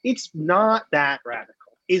It's not that radical.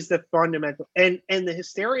 Is the fundamental, and the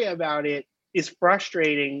hysteria about it is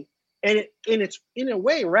frustrating, and it's in a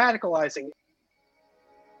way radicalizing.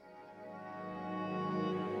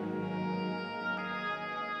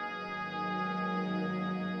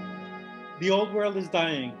 The old world is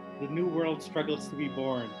dying. The new world struggles to be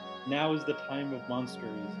born. Now is the time of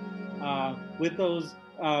monsters. With those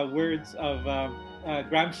words of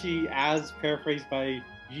Gramsci, as paraphrased by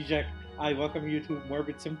Zizek, I welcome you to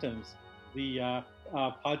Morbid Symptoms, the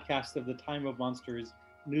podcast of the Time of Monsters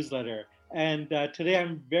newsletter. And today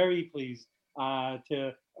I'm very pleased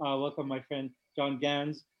to welcome my friend John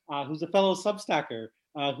Gans, who's a fellow Substacker,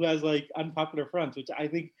 who has like Unpopular Fronts, which I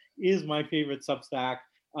think is my favorite Substack.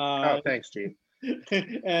 Oh, thanks, Gene.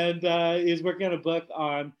 And is working on a book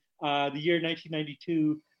on the year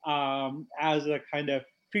 1992 as a kind of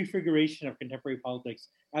prefiguration of contemporary politics,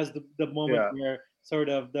 as the moment where sort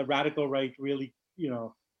of the radical right really,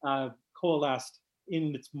 coalesced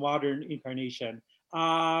in its modern incarnation.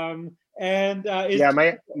 And is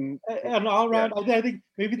an all-around. I think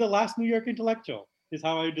maybe the last New York intellectual is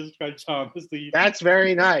how I describe John. That's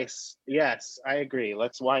very nice. Yes, I agree.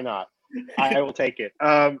 Why not? I will take it.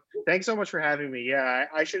 Thanks so much for having me. Yeah,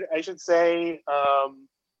 I should say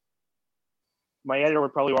my editor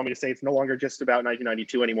would probably want me to say it's no longer just about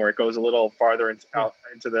 1992 anymore. It goes a little farther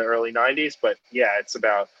into the early 90s, but yeah, it's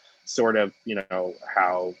about sort of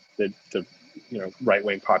how the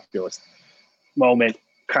right-wing populist moment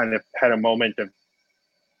kind of had a moment of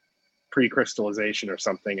pre-crystallization or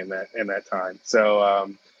something in that time. So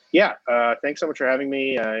thanks so much for having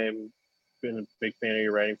me. I've been a big fan of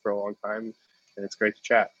your writing for a long time, and it's great to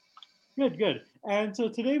chat. Good. And so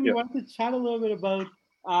today we wanted to chat a little bit about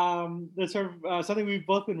the sort of something we've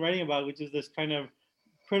both been writing about, which is this kind of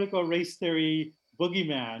critical race theory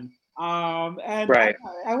boogeyman. And right.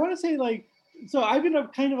 I want to say, so I've been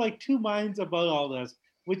of kind of like two minds about all this,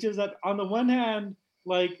 which is that on the one hand,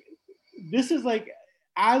 this is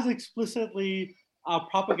as explicitly a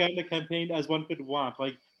propaganda campaign as one could want.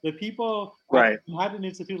 Like the people at the Manhattan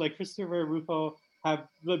Institute, like Christopher Rufo, have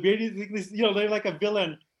basically, they're like a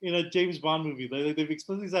villain in a James Bond movie. They've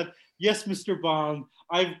explicitly said, "Yes, Mr. Bond,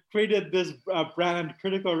 I've created this brand,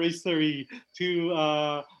 critical race theory, to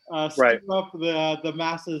stir up the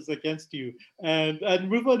masses against you." And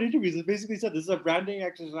Rufo in interviews has basically said this is a branding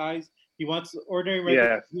exercise. He wants ordinary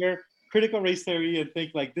Americans to hear critical race theory and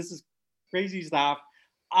think this is crazy stuff.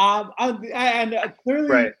 And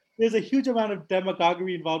clearly there's a huge amount of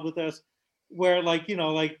demagoguery involved with this, where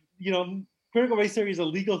critical race theory is a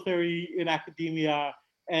legal theory in academia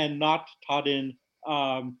and not taught in.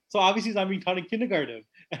 So obviously it's not being taught in kindergarten.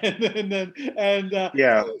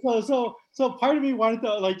 So part of me wanted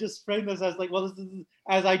to just frame this as this is,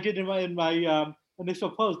 as I did in my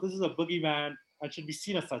initial post, this is a boogeyman and should be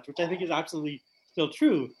seen as such, which I think is absolutely still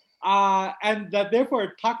true. And that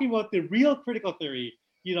therefore talking about the real critical theory,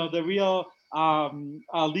 the real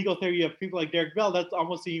legal theory of people like Derek Bell, that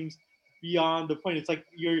almost seems beyond the point. It's like,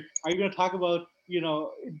 are you going to talk about,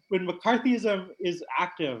 when McCarthyism is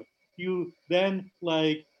active, you then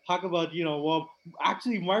talk about,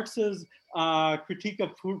 actually Marx's critique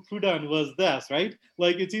of Proudhon was this, right?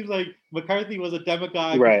 It seems like McCarthy was a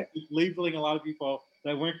demagogue, labeling a lot of people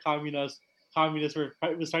that weren't communists. Communists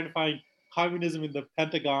was trying to find communism in the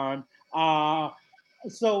Pentagon.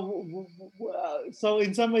 So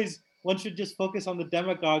in some ways, one should just focus on the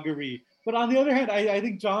demagoguery. But on the other hand, I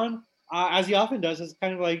think John, as he often does, has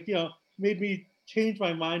kind of made me change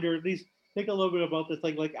my mind, or at least think a little bit about this,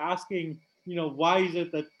 like asking, why is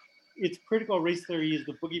it that it's critical race theory is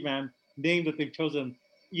the boogeyman name that they've chosen,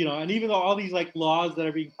 and even though all these laws that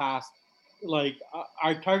are being passed,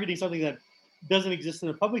 are targeting something that doesn't exist in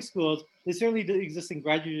the public schools, they certainly do exist in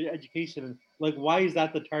graduate education. Why is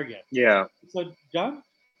that the target? Yeah. So, John?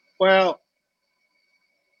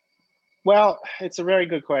 Well, it's a very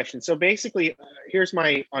good question. So basically, here's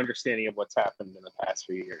my understanding of what's happened in the past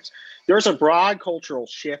few years. There's a broad cultural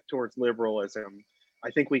shift towards liberalism.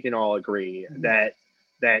 I think we can all agree that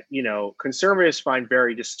conservatives find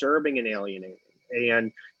very disturbing and alienating,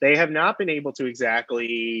 and they have not been able to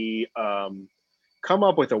exactly come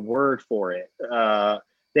up with a word for it.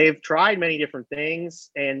 They've tried many different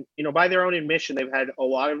things, and by their own admission, they've had a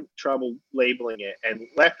lot of trouble labeling it. And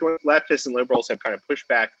leftists and liberals have kind of pushed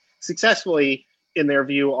back successfully in their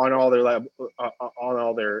view on all their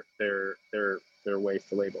their ways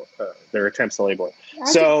to label their attempts to label it.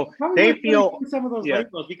 So they feel some of those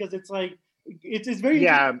labels, because it's it's very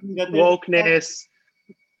wokeness,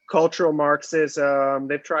 cultural Marxism.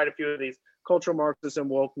 They've tried a few of these: cultural Marxism,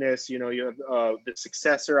 wokeness. You have the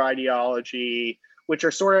successor ideology, which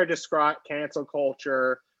are sort of describe cancel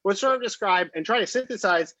culture, would sort of describe and try to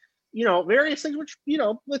synthesize, various things which,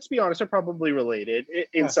 let's be honest, are probably related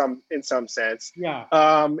in some sense. Yeah.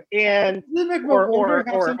 And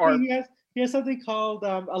Doesn't he has something called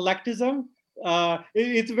electism.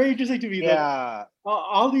 It's very interesting to me that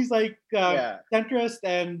all these centrist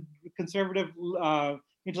and conservative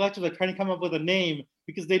intellectuals are trying to come up with a name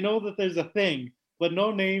because they know that there's a thing, but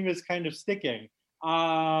no name is kind of sticking.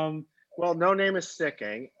 Well, no name is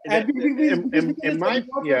sticking. Because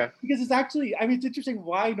it's actually, it's interesting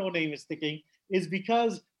why no name is sticking is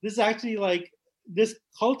because this is actually this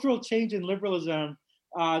cultural change in liberalism,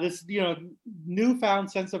 this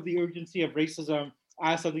newfound sense of the urgency of racism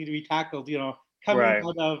as something to be tackled, coming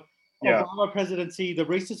out of Obama presidency, the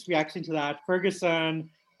racist reaction to that, Ferguson,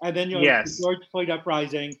 and then the George Floyd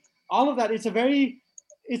uprising, all of that. It's a really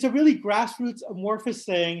grassroots amorphous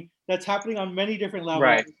thing that's happening on many different levels.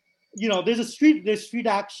 Right. There's street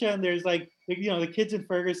action. There's the kids in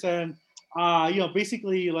Ferguson,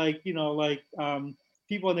 basically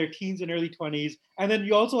people in their teens and early 20s. And then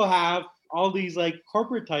you also have all these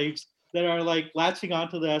corporate types that are latching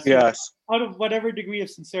onto this out of whatever degree of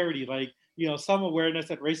sincerity, some awareness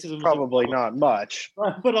that racism probably not much,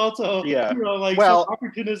 but also some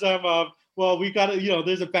opportunism of, well, we got to,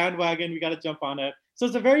 there's a bandwagon, we got to jump on it. So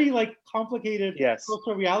it's a very complicated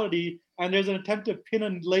social reality, and there's an attempt to pin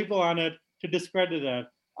a label on it to discredit it.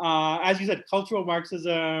 As you said, cultural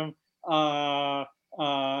Marxism,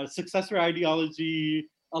 successor ideology,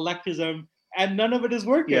 electism, and none of it is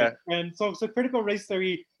working. Yeah. And so critical race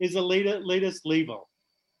theory is the latest label.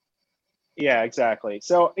 Yeah, exactly.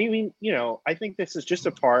 So I think this is just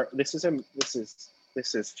a part. This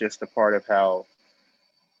is just a part of how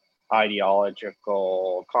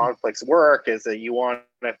ideological conflicts work, is that you want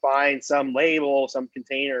to find some label, some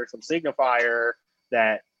container, some signifier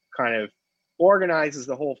that kind of organizes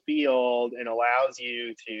the whole field and allows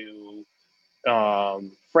you to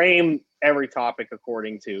frame every topic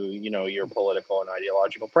according to your political and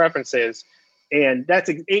ideological preferences. And that's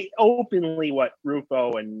openly what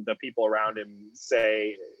Rufo and the people around him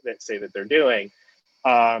say that they're doing.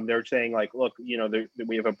 They're saying look,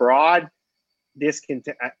 we have a broad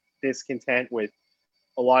discontent with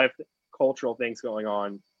a lot of cultural things going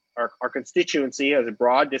on. Our constituency has a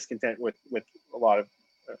broad discontent with a lot of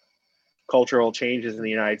cultural changes in the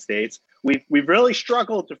United States. We've really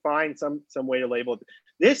struggled to find some way to label it.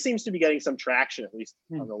 This seems to be getting some traction, at least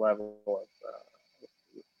on the level of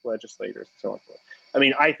legislators and so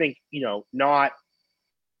on. I think not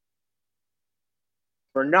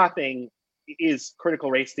for nothing is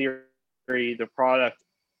critical race theory the product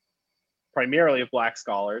primarily of Black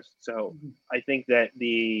scholars. So I think that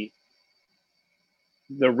the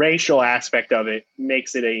racial aspect of it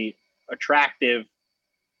makes it a attractive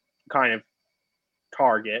kind of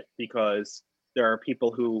target, because there are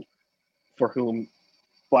people for whom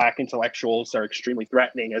Black intellectuals are extremely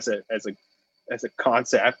threatening as a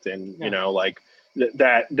concept, and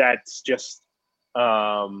that's just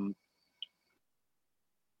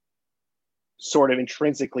sort of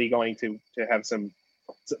intrinsically going to have some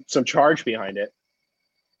charge behind it.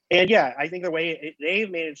 And I think the way they've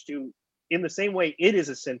managed to, in the same way it is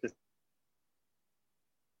a synthesis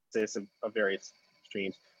of various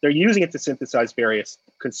streams, they're using it to synthesize various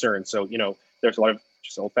concerns. So there's a lot of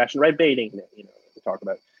just old-fashioned red baiting. They talk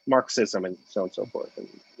about Marxism and so on and so forth, and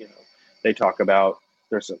they talk about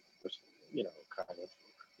there's kind of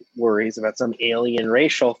worries about some alien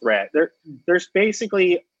racial threat. There's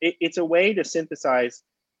basically it's a way to synthesize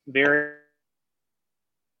various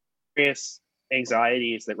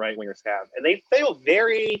anxieties that right-wingers have, and they feel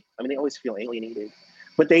very, they always feel alienated,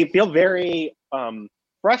 but they feel very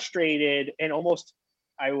frustrated and almost,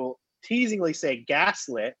 I will teasingly say,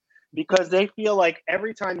 gaslit, because they feel like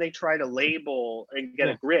every time they try to label and get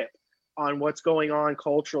a grip on what's going on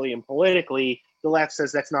culturally and politically, the left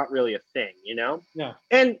says that's not really a thing, Yeah.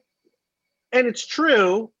 And it's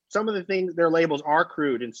true. Some of the things, their labels are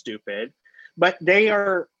crude and stupid, but they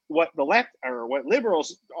are what the left, or what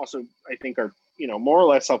liberals also, I think, are, more or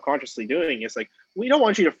less self-consciously doing, is we don't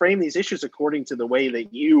want you to frame these issues according to the way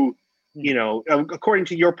that you, according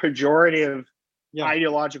to your pejorative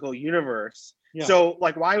ideological universe. Yeah. So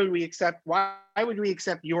why would we accept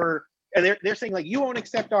your, and they're saying you won't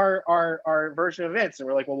accept our version of events, and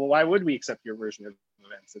we're like, well, why would we accept your version of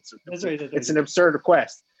events? It's an absurd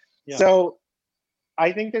request. Yeah. So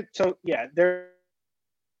I think that,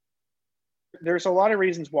 there's a lot of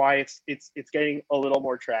reasons why it's getting a little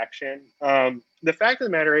more traction. The fact of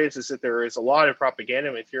the matter is that there is a lot of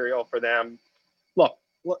propaganda material for them. Look,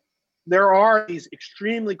 there are these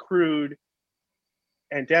extremely crude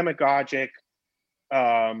and demagogic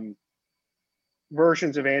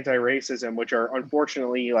versions of anti-racism, which are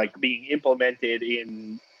unfortunately like being implemented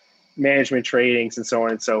in management trainings and so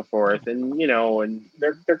on and so forth. And, you know, and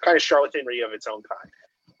they're kind of charlatanry of its own kind.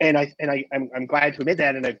 And I'm glad to admit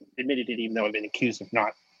that. And I've admitted it, even though I've been accused of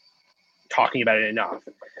not talking about it enough.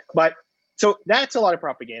 But so that's a lot of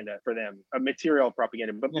propaganda for them, a material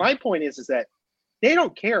propaganda. But my point is that they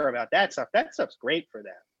don't care about that stuff. That stuff's great for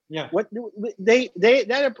them. Yeah. What that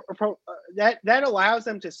allows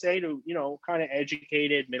them to say to, you know, kind of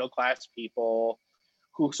educated middle class people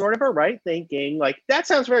who sort of are right thinking, like, that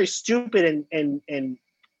sounds very stupid and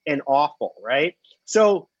awful, right?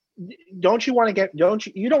 So don't you want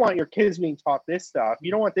to you don't want your kids being taught this stuff.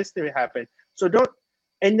 You don't want this to happen. So don't.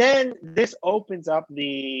 And then this opens up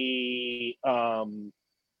the,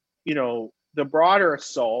 you know, the broader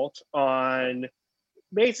assault on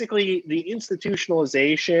basically the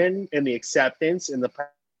institutionalization and the acceptance in the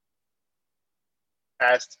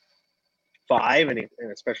past 5 and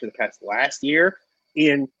especially the past last year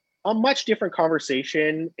in a much different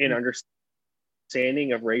conversation and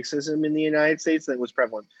understanding of racism in the United States that was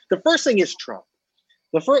prevalent. The first thing is Trump.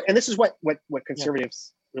 And this is what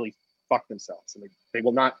conservatives really fuck themselves, and they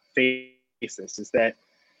will not face this, is that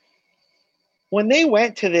when they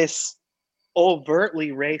went to this overtly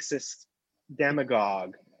racist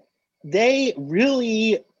demagogue, they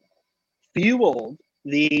really fueled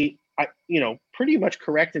the you know, pretty much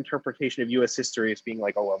correct interpretation of U.S. history as being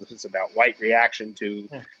like, oh well, this is about white reaction to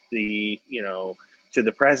the, you know, to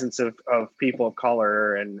the presence of people of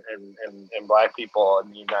color and black people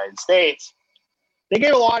in the United States. They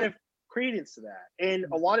gave a lot of credence to that, and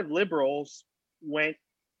a lot of liberals went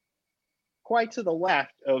quite to the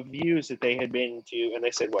left of views that they had been to, and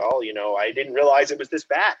they said, well, you know, I didn't realize it was this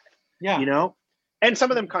bad. You know, and some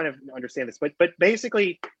of them kind of understand this, but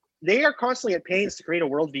basically they are constantly at pains to create a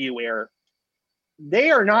worldview where they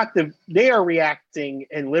are reacting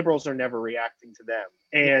and liberals are never reacting to them.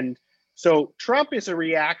 And so Trump is a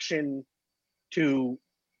reaction to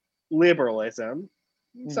liberalism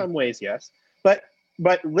in some ways, yes, but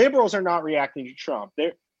liberals are not reacting to Trump.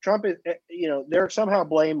 Trump is, you know, they're somehow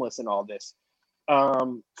blameless in all this.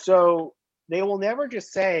 So they will never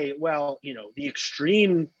just say, well, you know, the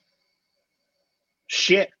extreme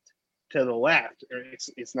shift to the left,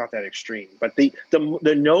 it's not that extreme, but the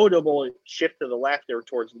notable shift to the left there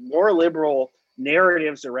towards more liberal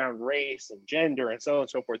narratives around race and gender and so on and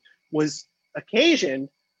so forth was occasioned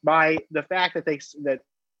by the fact that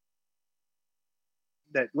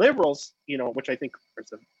that liberals, you know, which I think are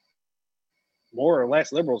more or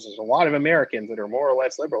less liberals, there's a lot of Americans that are more or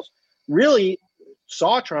less liberals, really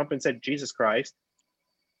saw Trump and said, Jesus Christ,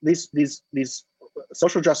 these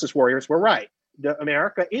social justice warriors were right.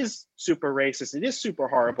 America is super racist. It is super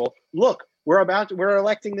horrible. Look, we're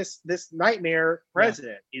electing this nightmare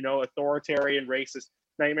president, you know, authoritarian, racist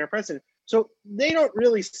nightmare president. So they don't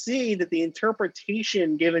really see that the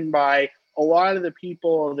interpretation given by a lot of the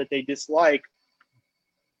people that they dislike,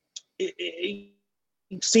 it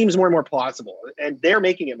seems more and more plausible, and they're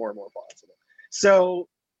making it more and more plausible. So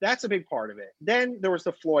that's a big part of it. Then there was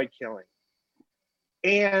the Floyd killing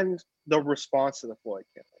and the response to the Floyd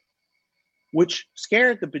killing, which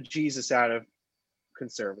scared the bejesus out of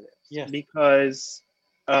conservatives. Because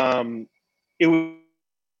it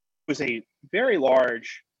was a very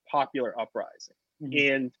large popular uprising.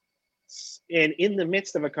 And in the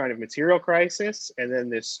midst of a kind of material crisis and then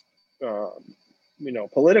this you know,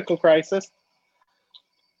 political crisis,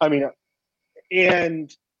 I mean,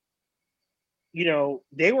 and you know,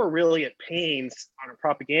 they were really at pains on a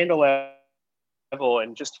propaganda level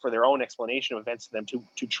and just for their own explanation of events to them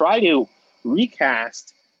to try to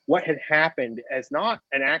recast what had happened as not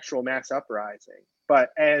an actual mass uprising,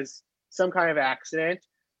 but as some kind of accident,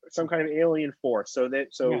 some kind of alien force. So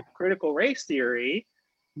critical race theory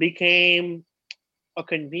became a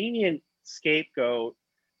convenient scapegoat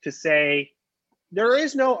to say there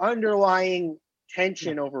is no underlying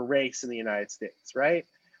tension over race in the United States, right?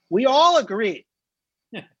 We all agree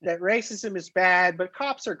that racism is bad, but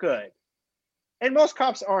cops are good. And most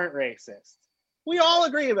cops aren't racist. We all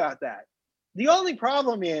agree about that. The only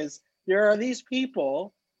problem is there are these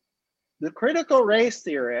people, the critical race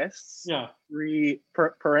theorists,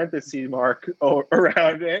 parenthesis mark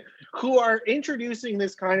around it, who are introducing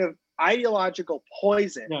this kind of ideological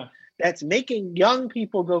poison that's making young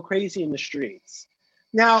people go crazy in the streets.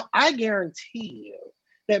 Now, I guarantee you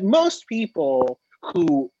that most people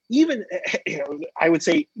who even, you know, I would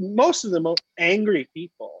say most of the most angry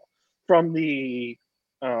people from the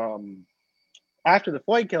after the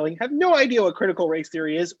Floyd killing have no idea what critical race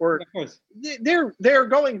theory is, or they're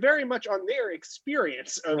going very much on their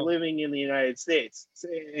experience of living in the United States,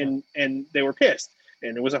 and they were pissed,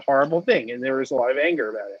 and it was a horrible thing, and there was a lot of anger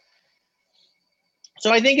about it.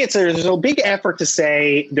 So I think there's a big effort to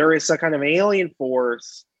say there is some kind of alien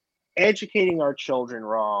force educating our children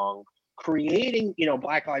wrong, creating,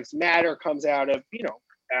 Black Lives Matter comes out of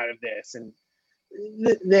this, and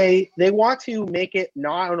they want to make it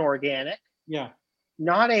not an organic,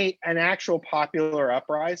 not an actual popular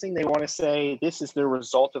uprising. They want to say this is the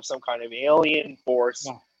result of some kind of alien force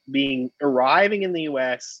arriving in the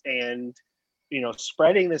U.S. and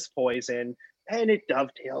spreading this poison. And it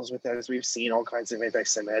dovetails with, as we've seen, all kinds of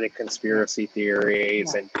anti-Semitic conspiracy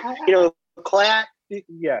theories and class. I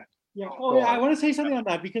want to say something on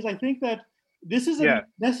that, because I think that this is a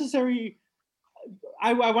necessary.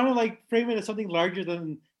 I want to frame it as something larger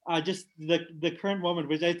than just the current moment,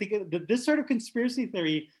 which I think this sort of conspiracy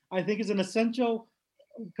theory, I think, is an essential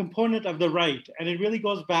component of the right, and it really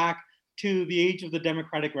goes back to the age of the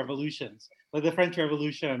democratic revolutions, like the French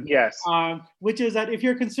Revolution. Yes. Which is that if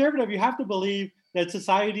you're conservative, you have to believe that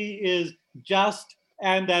society is just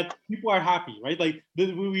and that people are happy, right?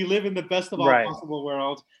 We live in the best of all possible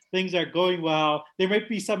worlds. Things are going well. There might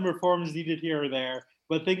be some reforms needed here or there,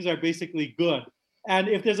 but things are basically good. And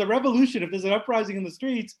if there's a revolution, if there's an uprising in the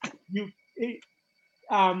streets, you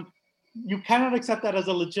cannot accept that as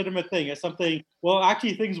a legitimate thing, as something, well,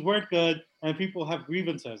 actually things weren't good and people have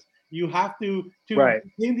grievances. You have to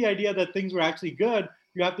maintain the idea that things were actually good.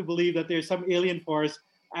 You have to believe that there's some alien force.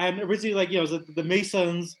 And originally, the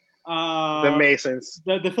Masons,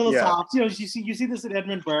 the Philosophes. You see this in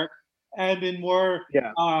Edmund Burke, and in more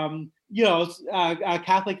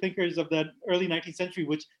Catholic thinkers of the early 19th century,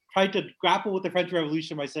 which tried to grapple with the French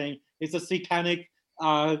Revolution by saying it's a satanic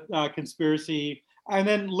conspiracy. And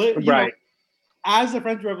then, as the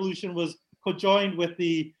French Revolution was conjoined with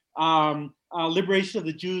the liberation of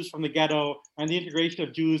the Jews from the ghetto and the integration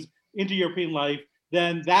of Jews into European life,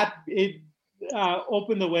 then it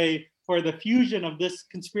opened the way for the fusion of this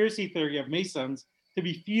conspiracy theory of Masons to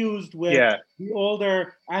be fused with the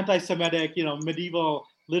older anti-Semitic, medieval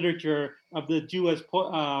literature of the Jew as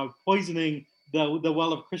poisoning the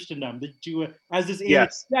well of Christendom. The Jew as this alien.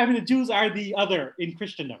 The Jews are the other in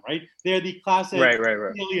Christendom, right? They're the classic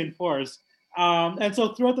alien force. And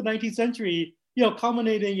so throughout the 19th century,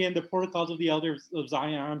 culminating in the Protocols of the Elders of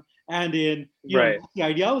Zion and in the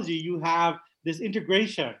ideology, you have this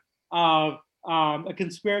integration of a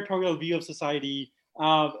conspiratorial view of society,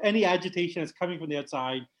 of any agitation that's coming from the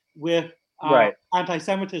outside with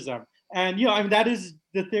anti-Semitism. And that is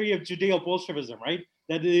the theory of Judeo-Bolshevism, right?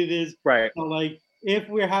 That it is if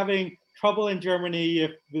we're having trouble in Germany,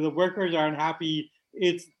 if the workers are unhappy,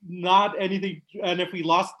 it's not anything, and if we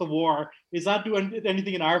lost the war, it's not doing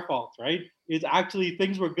anything in our fault, right? It's actually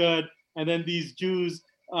things were good, and then these Jews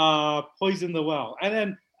poisoned the well. And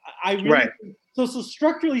then I really so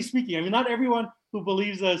structurally speaking, not everyone who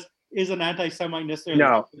believes this is an anti-Semite necessarily.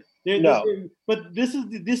 No. But this is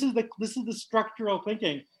the structural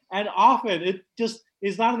thinking, and often it just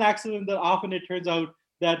is not an accident that often it turns out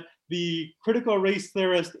that the critical race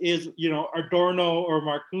theorist is, Adorno or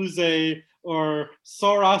Marcuse or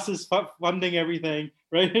Soros is funding everything,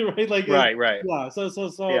 right? Right. Yeah.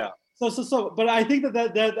 So. But I think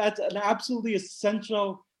that's an absolutely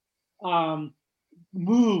essential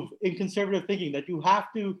move in conservative thinking, that you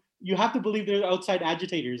have to believe they're outside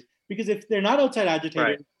agitators, because if they're not outside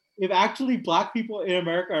agitators, if actually Black people in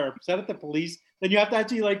America are upset at the police, then you have to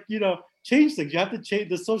actually change things. You have to change.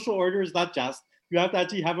 The social order is not just. You have to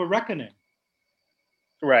actually have a reckoning.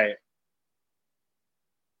 Right.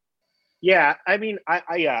 Yeah, I think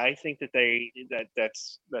that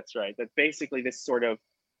that's right. That basically this sort of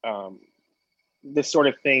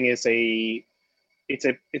thing is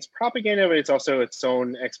it's propaganda, but it's also its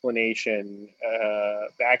own explanation,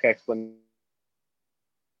 back explanation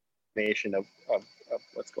of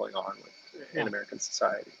what's going on in American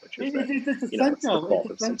society, which is it's essential.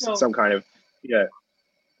 It's essential. Some kind of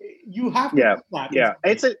You have to that.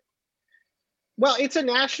 It's a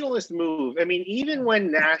nationalist move. Even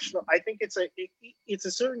when I think it's a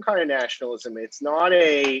certain kind of nationalism. It's not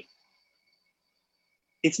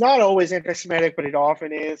always anti-Semitic, but it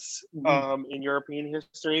often is in European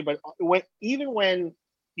history. But when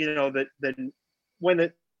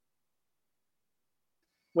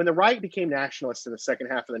the right became nationalist in the second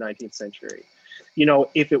half of the 19th century,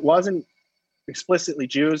 if it wasn't explicitly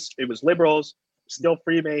Jews, it was liberals, still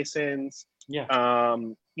Freemasons,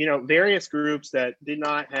 various groups that did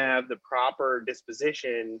not have the proper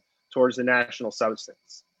disposition towards the national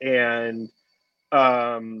substance. And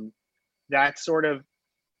that's sort of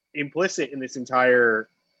implicit in this entire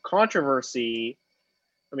controversy.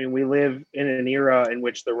 I mean, we live in an era in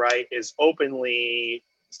which the right is openly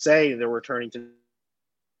saying they're returning to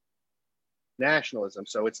nationalism.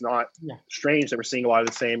 So it's not strange that we're seeing a lot of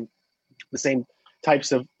the same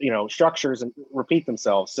types of structures and repeat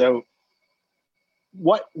themselves. So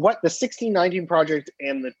what the 1619 Project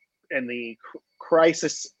and the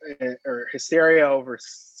crisis or hysteria over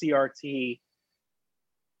CRT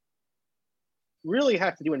really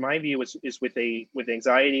have to do, in my view, is with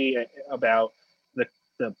anxiety about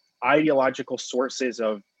the ideological sources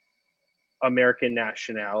of American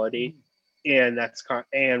nationality, and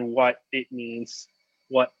and what it means,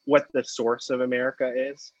 what the source of America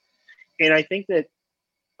is. And I think that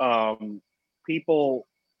people,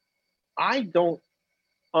 I don't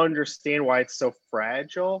understand why it's so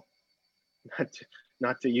fragile.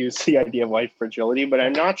 Not to use the idea of white fragility, but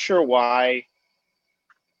I'm not sure why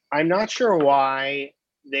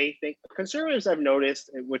they think, conservatives, I've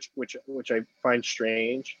noticed, which I find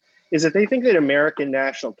strange, is that they think that American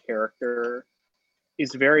national character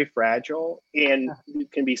is very fragile and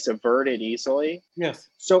can be subverted easily. Yes.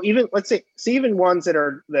 So even, let's say, even ones that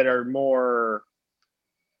are more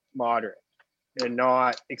moderate and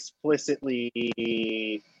not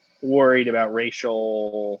explicitly worried about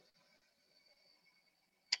racial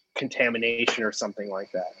contamination or something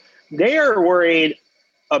like that, they are worried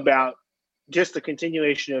about just the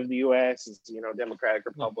continuation of the U.S. as, democratic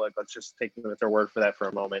republic. Let's just take them at their word for that for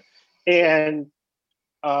a moment. And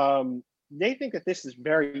they think that this is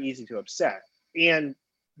very easy to upset, and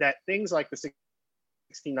that things like the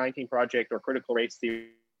 1619 Project or critical race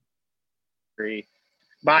theory,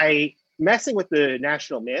 by messing with the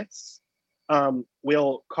national myths,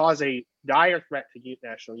 will cause a dire threat to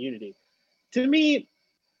national unity. To me,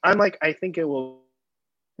 I'm like, I think it will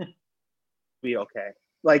be okay.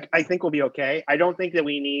 Like, I think we'll be okay. I don't think that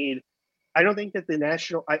the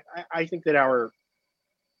national, I think that our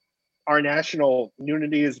national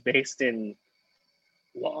unity is based in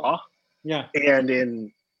law and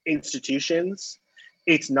in institutions.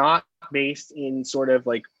 It's not based in sort of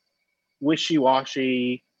like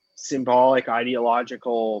wishy-washy, symbolic,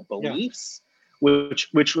 ideological beliefs,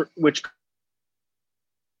 which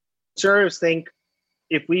conservatives think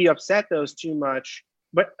if we upset those too much.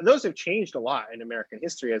 But those have changed a lot in American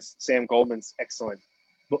history, as Sam Goldman's excellent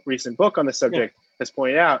recent book on the subject has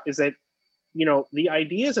pointed out, is that, the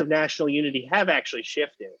ideas of national unity have actually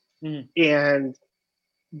shifted, and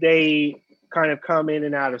they kind of come in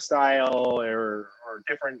and out of style, or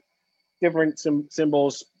different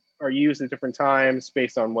symbols are used at different times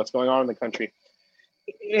based on what's going on in the country.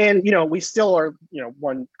 And, we still are,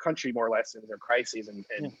 one country more or less in their crises and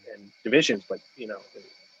divisions, but,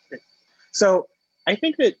 so I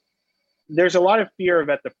think that there's a lot of fear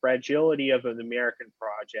about the fragility of an American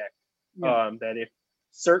project, that if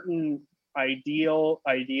certain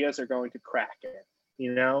ideas are going to crack it,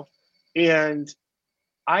 and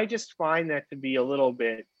I just find that to be a little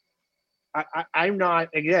bit, I'm not,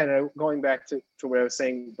 again, going back to what I was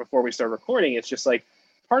saying before we started recording, it's just like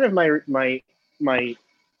part of my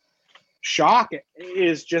shock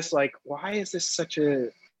is just like, why is this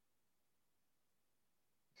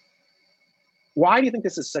why do you think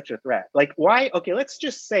this is such a threat? Like, why? Okay, let's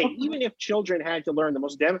just say, even if children had to learn the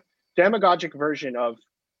most demagogic version of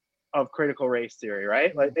critical race theory,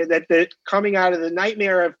 right? Like that coming out of the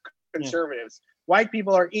nightmare of conservatives, white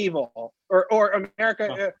people are evil, or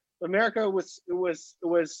America was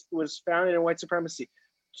founded in white supremacy.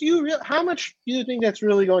 How much do you think that's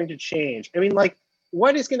really going to change? I mean, like,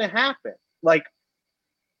 what is going to happen? Like,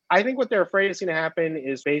 I think what they're afraid is going to happen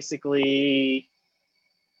is basically,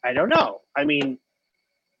 I don't know. I mean,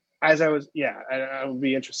 I would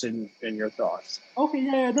be interested in your thoughts. Okay,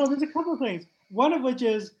 no, there's a couple of things. One of which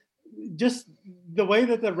is just the way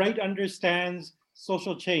that the right understands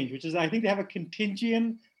social change, which is, I think they have a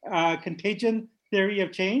contagion theory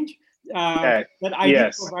of change, that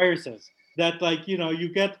idea for viruses. That, like, you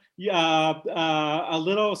get a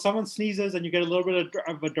little, someone sneezes and you get a little bit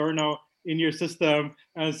of Adorno in your system,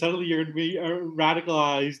 and suddenly you're going to be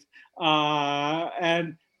radicalized.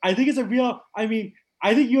 And I think it's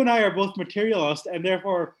I think you and I are both materialists, and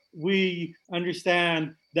therefore we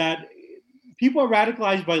understand that people are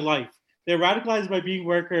radicalized by life. They're radicalized by being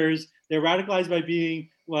workers. They're radicalized by being,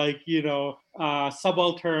 like,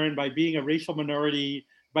 subaltern, by being a racial minority,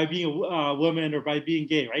 by being a woman, or by being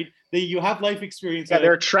gay, right? You have life experience. Yeah,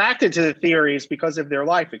 they're attracted to the theories because of their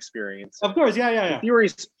life experience. Of course, The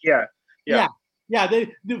theories, yeah. Yeah,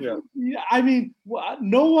 Yeah. I mean,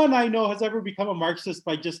 no one I know has ever become a Marxist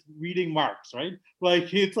by just reading Marx, right?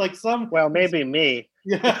 Like it's like Well, maybe me.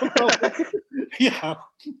 yeah, yeah,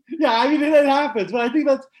 yeah. I mean, it happens, but I think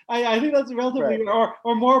that's relatively, Right.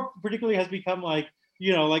 or more particularly, has become like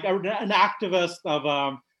like an activist of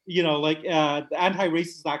like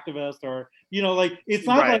anti-racist activist, or like it's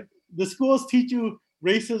not like Right. the schools teach you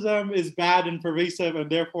racism is bad and pervasive, and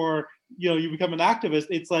therefore you become an activist.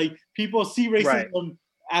 It's like people see Right. racism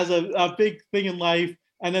as a big thing in life,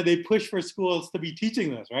 and then they push for schools to be teaching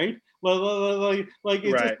this, right? Like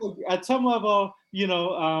it's just Right. like at some level,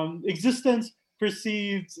 existence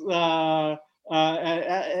precedes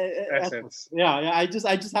Essence. yeah. I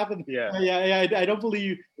just happen. Yeah. Yeah. I don't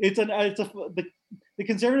believe the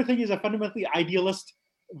conservative thing is a fundamentally idealist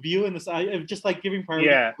view in this, just like giving priority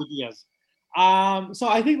Yeah. to ideas. So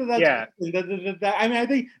I think that's Yeah. I mean, I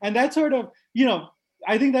think, and that's sort of,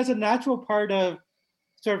 I think that's a natural part of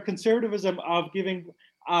sort of conservatism, of giving,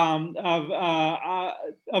 of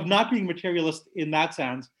not being materialist in that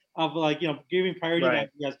sense, of like, giving priority to Right.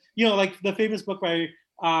 ideas. Like the famous book by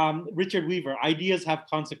Richard Weaver, Ideas Have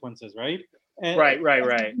Consequences, right? And Right. Right.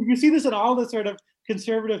 Right. you see this in all the sort of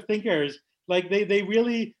conservative thinkers. Like they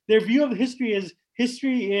really, their view of history is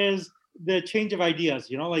the change of ideas.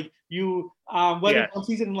 Like whether Yes. one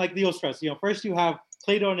sees it in like Theostress. First you have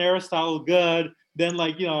Plato and Aristotle, good. Then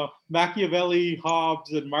like Machiavelli,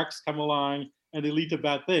 Hobbes, and Marx come along, and they lead to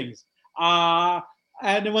bad things. And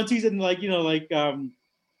then one sees it in like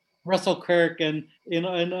Russell Kirk and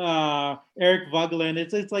Eric Voegelin.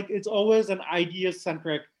 It's always an idea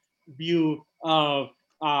centric view of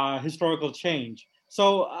historical change.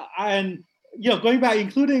 So and going back,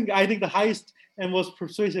 including, I think the highest and most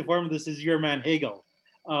persuasive form of this is your man Hegel,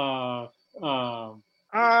 Uh,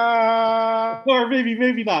 or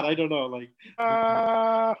maybe not. I don't know. Like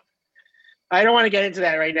I don't want to get into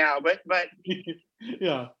that right now, but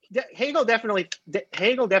yeah. Hegel definitely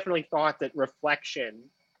thought that reflection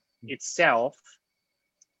itself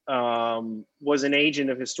was an agent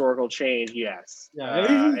of historical change. Yes. Yeah.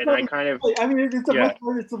 And I kind of, I mean, it's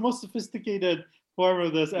the most sophisticated form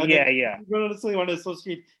of this. And yeah. you don't necessarily want to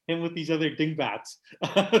associate him with these other dingbats.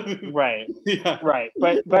 Right. Yeah. Right.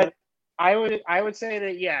 But I would say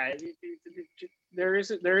that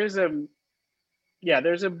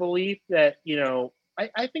there's a belief that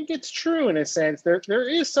I think it's true in a sense. There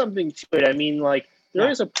is something to it. I mean, like there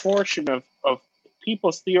is a portion of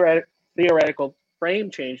people's theoretical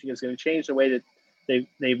frame changing is going to change the way that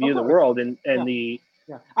they view the world, and the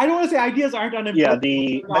I don't want to say ideas aren't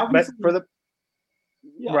unimportant. But for the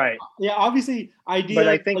right. Yeah, obviously ideas. But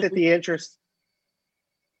I think that the interest.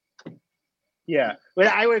 Yeah, but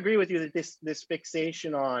I would agree with you that this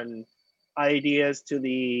fixation on ideas to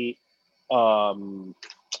the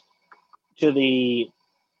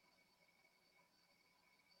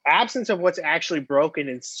absence of what's actually broken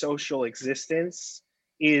in social existence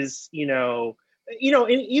is, even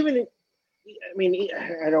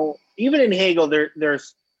in Hegel,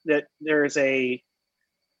 there's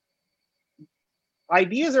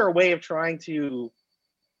ideas are a way of trying to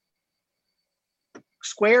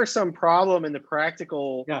square some problem in the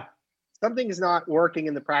practical. Yeah. Something is not working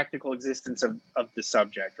in the practical existence of the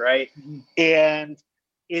subject, right? Mm-hmm. And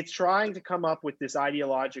it's trying to come up with this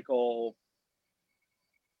ideological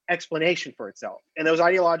explanation for itself. And those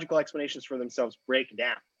ideological explanations for themselves break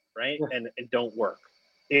down, right? Yeah. And don't work.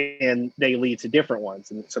 And they lead to different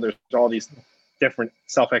ones. And so there's all these different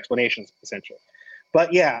self-explanations, essentially.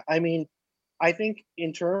 But yeah, I mean, I think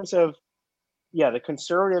in terms of, the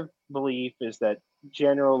conservative belief is that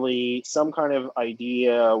generally some kind of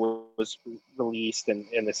idea was released and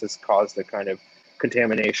this has caused a kind of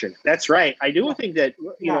contamination. That's right. I do think that,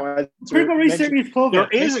 critical race theory is COVID. There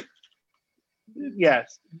is,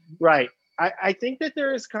 yes, right. I think that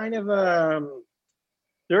there is kind of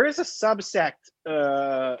there is a subsect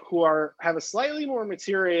who have a slightly more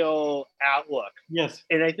material outlook. Yes.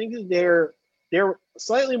 And I think that they're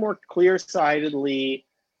slightly more clear-sightedly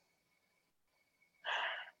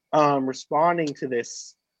responding to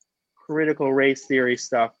this critical race theory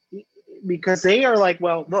stuff, because they are like,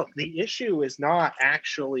 well, look, the issue is not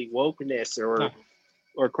actually wokeness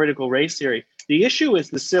or critical race theory. The issue is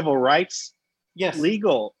the civil rights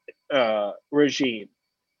legal regime.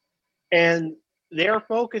 And they're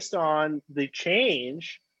focused on the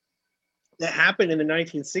change that happened in the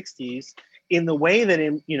 1960s in the way that,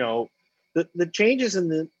 the changes in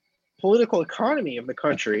the political economy of the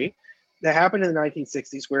country that happened in the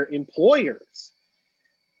 1960s, where employers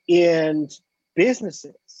and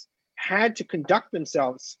businesses had to conduct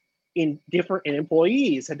themselves and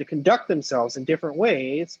employees had to conduct themselves in different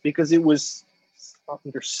ways because it was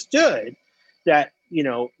understood that,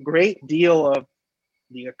 great deal of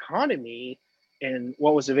the economy and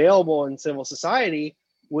what was available in civil society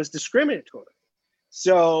was discriminatory.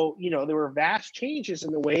 So, there were vast changes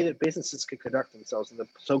in the way that businesses could conduct themselves, in the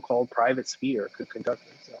so-called private sphere could conduct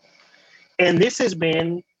themselves. And this has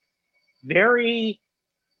been very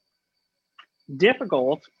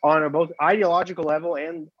difficult on a both ideological level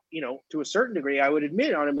and, to a certain degree, I would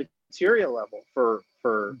admit, on a material level for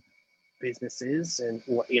businesses and,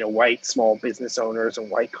 white small business owners and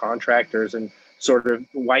white contractors and sort of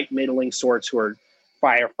white middling sorts who are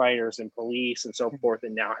firefighters and police and so forth,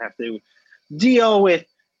 and now have to deal with,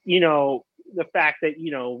 the fact that,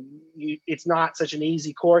 it's not such an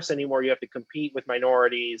easy course anymore. You have to compete with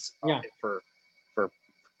minorities for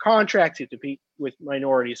contracts. You have to compete with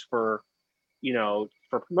minorities for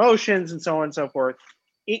promotions and so on and so forth.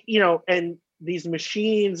 And these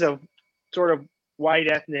machines of sort of white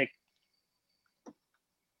ethnic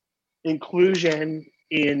inclusion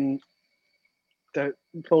in the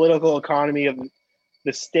political economy of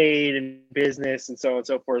the state and business and so on and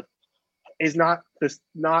so forth is not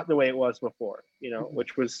the way it was before, and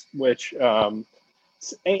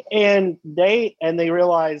they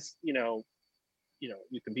realize, you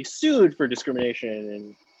can be sued for discrimination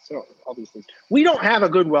and so all these things. We don't have a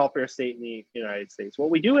good welfare state in the United States. What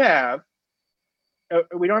we do have,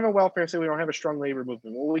 we don't have a welfare state. We don't have a strong labor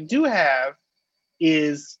movement. What we do have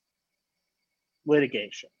is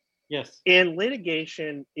litigation. Yes. And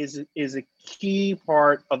litigation is a key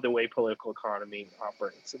part of the way political economy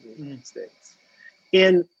operates in the United States.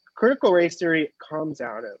 And critical race theory comes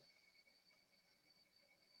out of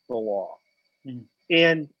the law.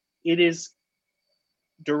 And it is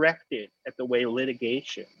directed at the way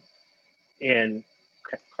litigation and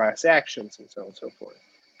class actions and so on and so forth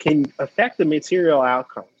can affect the material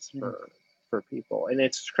outcomes for people. And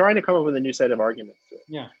it's trying to come up with a new set of arguments to it.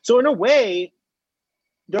 Yeah. So in a way,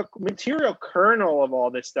 the material kernel of all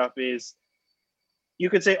this stuff is, you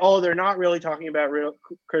could say, oh, they're not really talking about real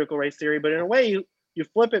critical race theory, but in a way you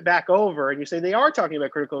flip it back over and you say they are talking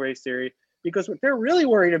about critical race theory, because what they're really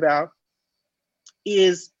worried about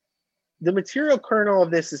is the material kernel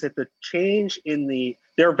of this is that the change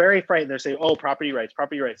they're very frightened. They're saying, oh, property rights,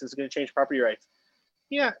 this is going to change property rights.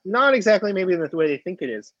 Yeah, not exactly maybe the way they think it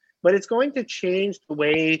is, but it's going to change the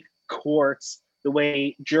way courts, the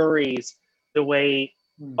way juries, the way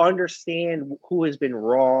understand who has been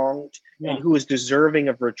wronged and who is deserving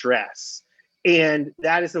of redress. And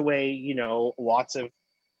that is the way, lots of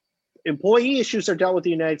employee issues are dealt with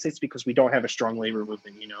in the United States, because we don't have a strong labor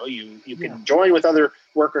movement. You can join with other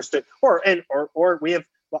workers or we have,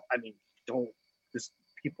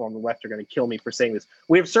 people on the left are going to kill me for saying this.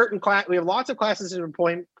 We have lots of classes of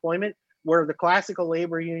employment where the classical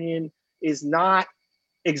labor union is not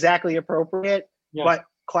exactly appropriate, but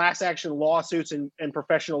class action lawsuits and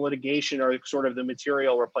professional litigation are sort of the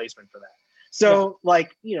material replacement for that. So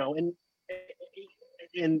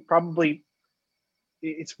and probably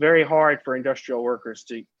it's very hard for industrial workers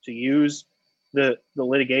to use the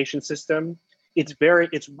litigation system.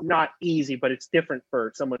 It's not easy, but it's different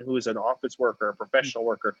for someone who is an office worker, a professional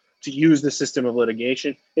worker, to use the system of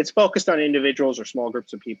litigation. It's focused on individuals or small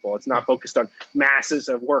groups of people. It's not focused on masses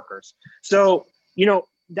of workers. So,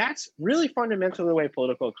 that's really fundamental to the way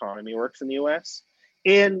political economy works in the US.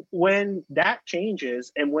 And when that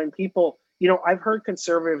changes, and when people, I've heard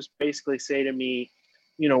conservatives basically say to me,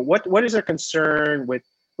 what is their concern with,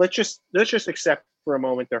 let's just accept for a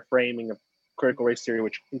moment their framing of critical race theory,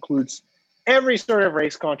 which includes every sort of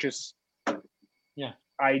race conscious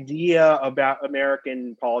idea about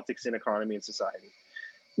American politics and economy and society.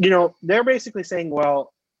 They're basically saying,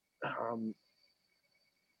 well,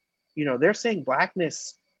 they're saying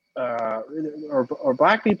blackness or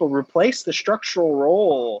black people replace the structural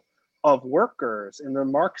role of workers in the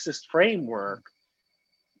Marxist framework.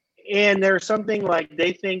 And there's something like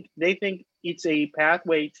they think it's a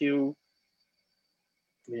pathway to,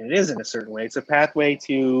 it is in a certain way, it's a pathway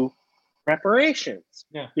to reparations.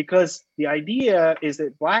 Because the idea is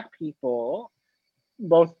that black people,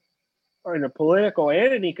 both in a political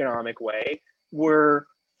and an economic way, were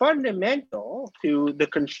fundamental to the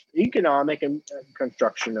economic and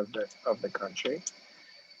construction of the country,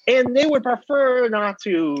 and they would prefer not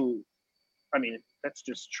to. That's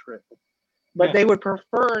just true, but they would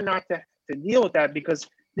prefer not to deal with that, because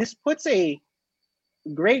this puts a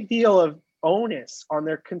great deal of onus on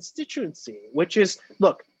their constituency, which is,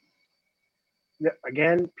 look,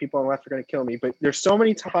 again, people on the left are going to kill me, but there's so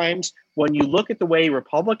many times when you look at the way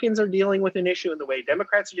Republicans are dealing with an issue and the way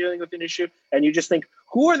Democrats are dealing with an issue, and you just think,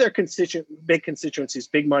 who are their big constituencies,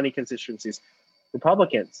 big money constituencies?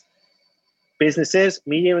 Republicans. businesses,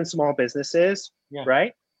 medium and small businesses, Yeah.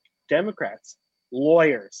 right? Democrats,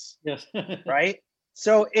 lawyers, Yes. right?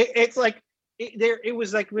 So it's like it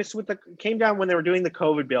was like this with the came down when they were doing the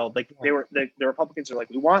COVID bill. Like they were the Republicans are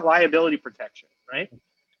like, we want liability protection, right?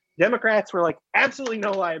 Democrats were like, absolutely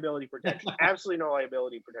no liability protection, absolutely no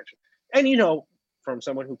liability protection. And you know, from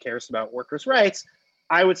someone who cares about workers' rights,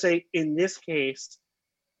 I would say in this case,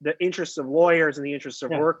 the interests of lawyers and the interests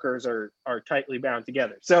of workers are tightly bound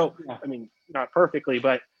together. So I mean, not perfectly,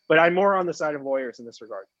 but I'm more on the side of lawyers in this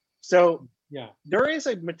regard. So there is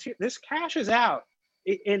this cashes out,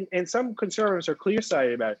 and some conservatives are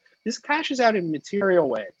clear-sighted about it. This cashes out in material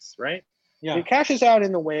ways, right? Yeah. It cashes out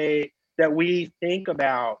in the way that we think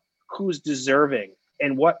about who's deserving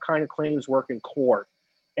and what kind of claims work in court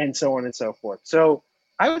and so on and so forth. So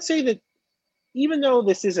I would say that even though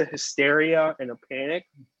this is a hysteria and a panic,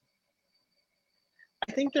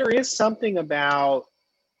 I think there is something about,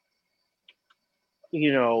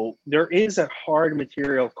 you know, there is a hard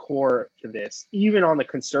material core to this, even on the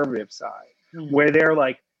conservative side, where they're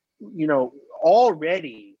like, you know,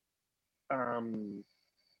 already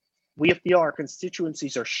we feel our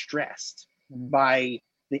constituencies are stressed by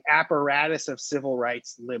the apparatus of civil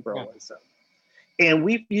rights liberalism. And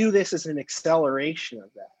we view this as an acceleration of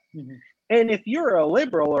that. And if you're a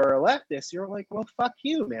liberal or a leftist, you're like, well, fuck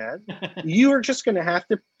you, man. You're just going to have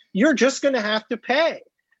to pay.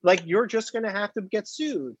 Like, you're just going to have to get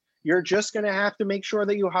sued. You're just going to have to make sure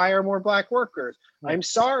that you hire more black workers. I'm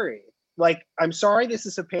sorry. Like, I'm sorry this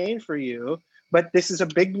is a pain for you, but this is a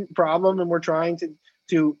big problem and we're trying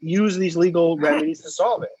to use these legal remedies to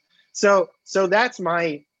solve it. So that's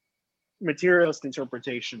my materialist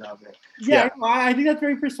interpretation of it. I think that's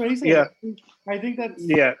very persuasive. I think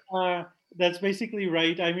that's basically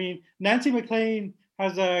right. I mean, Nancy MacLean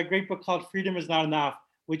has a great book called Freedom is Not Enough,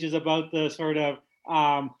 which is about the sort of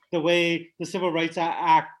the way the Civil Rights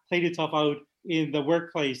Act played itself out in the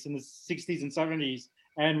workplace in the 60s and 70s,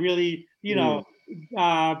 and really, you know,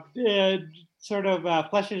 sort of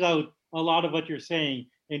fleshes out a lot of what you're saying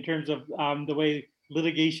in terms of the way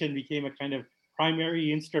litigation became a kind of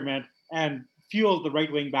primary instrument and fueled the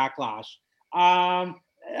right-wing backlash.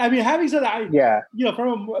 I mean, having said that, you know,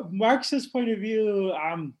 from a Marxist point of view,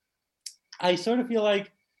 I sort of feel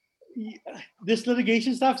like this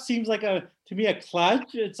litigation stuff seems like to me a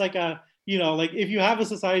clutch. It's like you know, like if you have a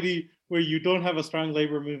society where you don't have a strong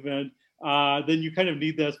labor movement, then you kind of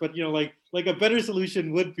need this. But you know, like a better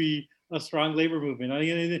solution would be a strong labor movement.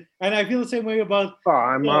 And I feel the same way about. Oh,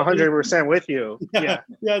 I'm 100% with you. Yeah,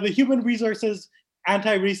 the human resources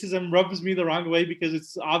anti-racism rubs me the wrong way because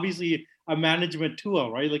it's obviously a management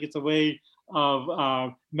tool, right? Like it's a way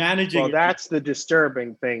of managing. Well, that's the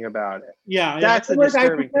disturbing thing about it. That's the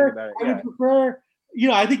disturbing thing about it. I would prefer, you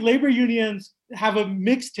know, I think labor unions have a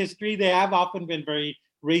mixed history. They have often been very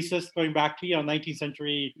racist, going back to 19th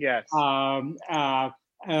century. Trying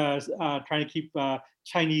to keep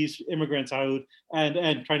Chinese immigrants out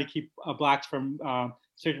and trying to keep blacks from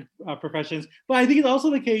certain professions. But I think it's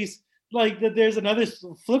also the case, like, that there's another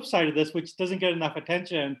flip side of this, which doesn't get enough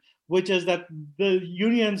attention, which is that the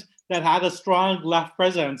unions that had a strong left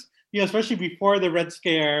presence, you know, especially before the Red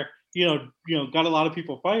Scare, you know, got a lot of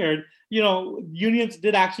people fired. You know, unions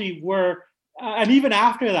did actually were, and even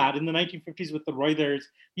after that, in the 1950s with the Reuters,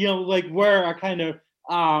 you know, like were a kind of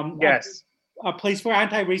a place for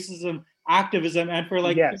anti-racism activism and for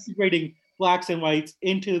like integrating blacks and whites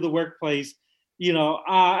into the workplace. You know,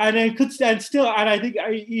 and it could stand still. And I think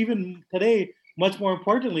even today, much more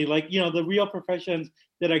importantly, like, you know, the real professions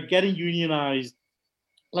that are getting unionized,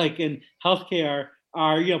 like in healthcare,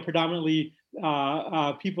 are, you know, predominantly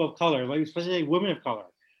people of color, like especially women of color.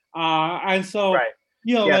 And so,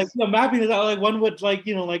 you know, like, you know, mapping it out, like one would like,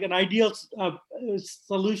 you know, like an ideal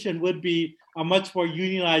solution would be a much more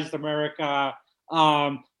unionized America,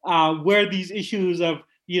 where these issues of,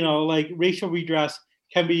 you know, like racial redress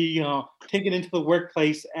can be, you know, taken into the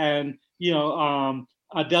workplace and, you know,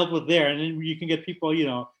 dealt with there. And then you can get people, you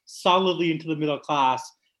know, solidly into the middle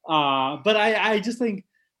class. But I just think,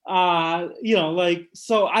 you know, like,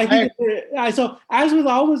 so I think, so as with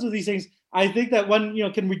always with these things, I think that one, you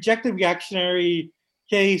know, can reject the reactionary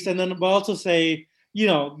case and then also say, you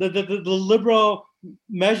know, the liberal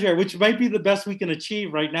measure, which might be the best we can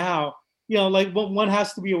achieve right now, you know, like one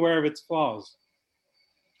has to be aware of its flaws.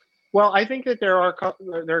 Well, I think that there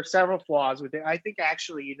are several flaws with it. I think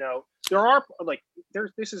actually, you know, there are like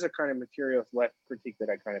this is a kind of material left critique that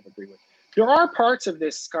I kind of agree with. There are parts of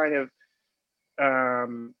this kind of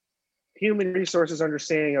human resources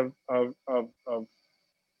understanding of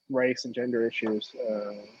race and gender issues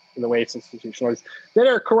in the way it's institutionalized that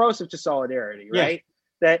are corrosive to solidarity, right?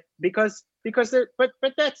 That because because but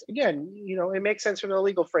that's, again, it makes sense from the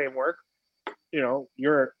legal framework.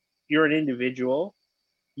 You're an individual,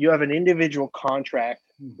 you have an individual contract,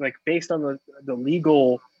 like based on the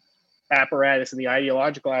legal apparatus and the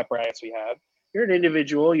ideological apparatus we have. You're an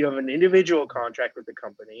individual, you have an individual contract with the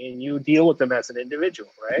company, and you deal with them as an individual,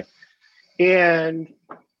 right? And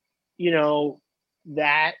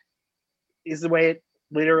that is the way it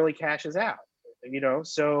literally cashes out,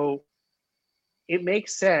 so it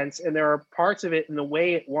makes sense. And there are parts of it in the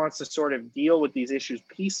way it wants to sort of deal with these issues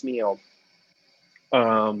piecemeal,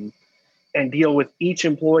 and deal with each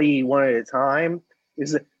employee one at a time.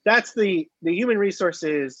 That's the human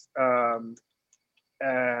resources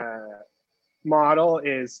model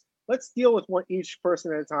is, let's deal with each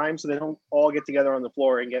person at a time so they don't all get together on the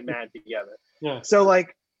floor and get mad together. Yeah. So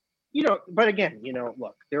but again,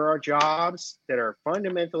 look, there are jobs that are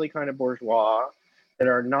fundamentally kind of bourgeois that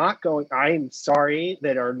are not going, I'm sorry,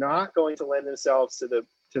 that are not going to lend themselves to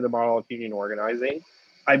the model of union organizing.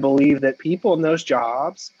 I believe that people in those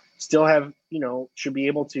jobs still have, should be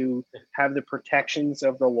able to have the protections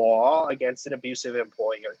of the law against an abusive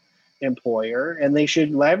employer, and they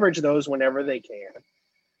should leverage those whenever they can.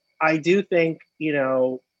 I do think,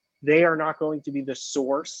 they are not going to be the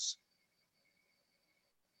source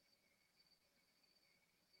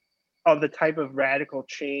of the type of radical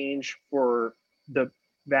change for the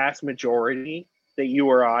vast majority that you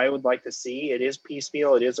or I would like to see. It is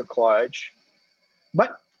piecemeal, it is a kludge.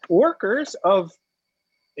 But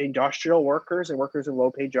industrial workers and workers in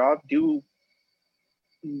low-paid jobs do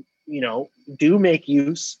make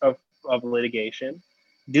use of litigation,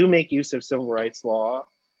 do make use of civil rights law,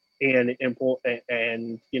 and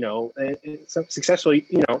successfully,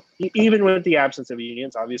 even with the absence of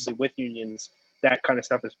unions. Obviously, with unions, that kind of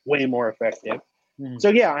stuff is way more effective. So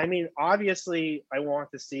yeah, I mean, obviously, I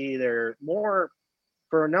want to see there more,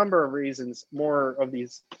 for a number of reasons, more of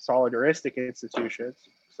these solidaristic institutions,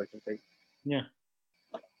 so I can think,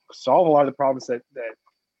 solve a lot of the problems that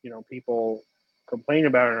people complain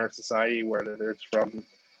about in our society, whether it's from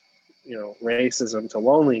racism to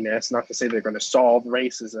loneliness. Not to say they're going to solve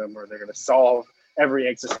racism or they're going to solve every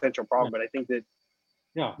existential problem, but I think that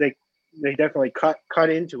they definitely cut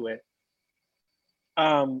into it.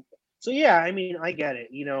 So yeah, I mean, I get it.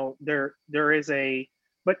 There is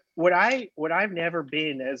but what I've never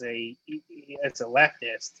been as a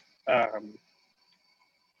leftist,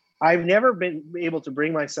 I've never been able to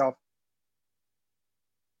bring myself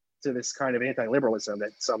to this kind of anti-liberalism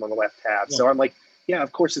that some on the left have. So I'm like, yeah,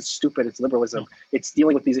 of course it's stupid. It's liberalism. It's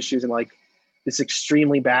dealing with these issues in like this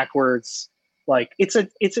extremely backwards, like it's an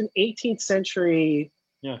 18th century.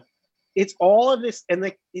 It's all of this,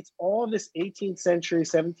 and it's all of this 18th century,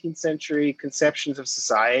 17th century conceptions of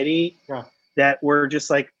society that were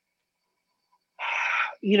just like,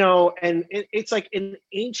 and it's like an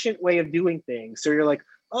ancient way of doing things. So you're like,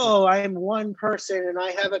 oh, I'm one person and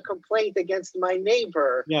I have a complaint against my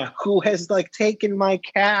neighbor who has like taken my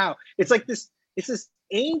cow. It's like this, it's this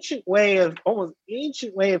almost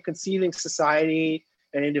ancient way of conceiving society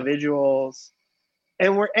and individuals.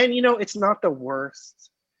 And it's not the worst.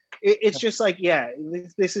 It's just like,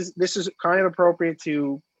 this is kind of appropriate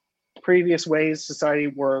to previous ways society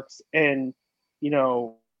works. And,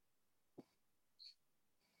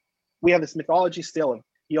 we have this mythology still of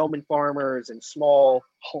yeoman farmers and small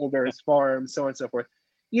holders, farms, so on and so forth,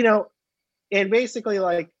 and basically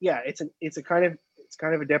like, it's kind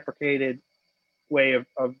of a deprecated way of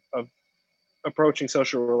approaching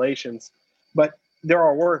social relations, but there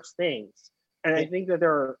are worse things. And I think that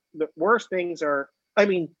the worst things are, I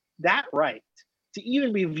mean, that right to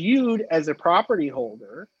even be viewed as a property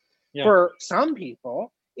holder for some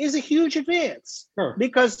people is a huge advance,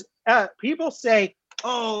 because people say,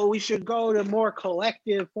 oh, we should go to more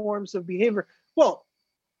collective forms of behavior. Well,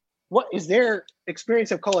 what is their experience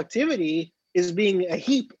of collectivity is being a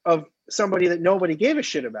heap of somebody that nobody gave a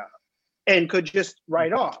shit about and could just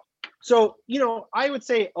write off. So, I would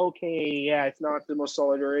say, okay, it's not the most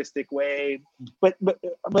solidaristic way, but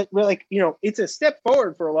like, it's a step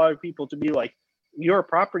forward for a lot of people to be like, your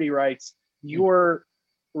property rights, your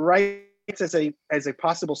rights as a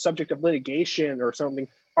possible subject of litigation or something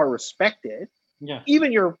are respected.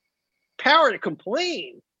 Even your power to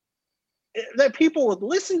complain, that people would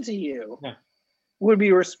listen to you, would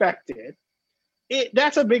be respected.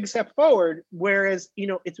 That's a big step forward. Whereas,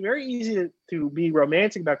 it's very easy to be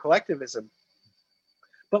romantic about collectivism,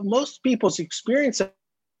 but most people's experience of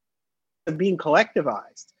being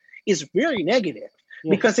collectivized is very negative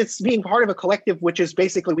because it's being part of a collective, which is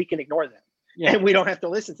basically we can ignore them and we don't have to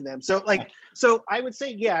listen to them. So so I would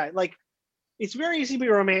say, it's very easy to be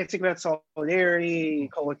romantic about solidarity,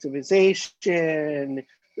 collectivization,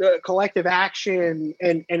 collective action,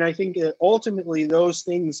 and I think that ultimately those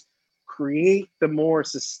things create the more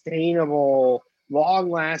sustainable,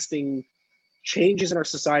 long-lasting changes in our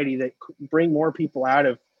society that bring more people out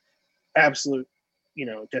of absolute,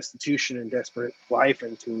 destitution and desperate life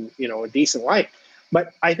into, a decent life.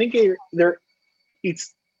 But I think you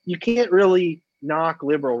can't really knock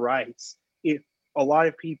liberal rights if a lot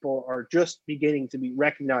of people are just beginning to be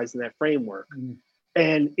recognized in that framework. Mm-hmm.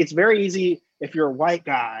 And it's very easy if you're a white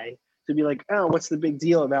guy to be like, oh, what's the big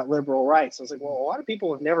deal about liberal rights? I was like, well, a lot of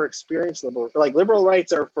people have never experienced liberal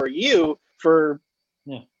rights are for you for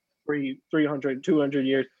 300, 200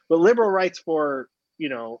 years, but liberal rights for,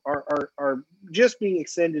 are just being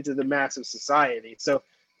extended to the mass of society. So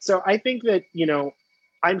I think that,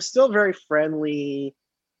 I'm still very friendly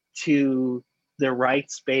to the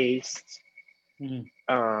rights-based, even,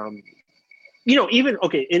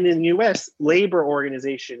 okay, in the US, labor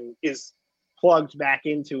organization is plugged back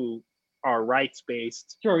into our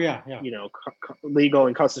rights-based, legal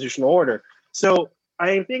and constitutional order. So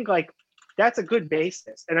I think that's a good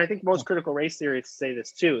basis. And I think most critical race theorists say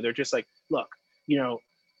this too. They're just like, look,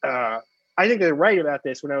 I think they're right about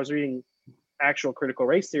this. When I was reading actual critical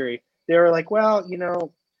race theory, they were like, well,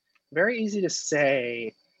 very easy to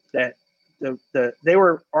say that they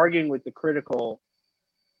were arguing with the critical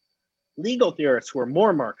legal theorists who are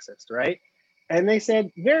more Marxist, right? And they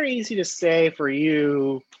said, very easy to say for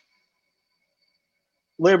you,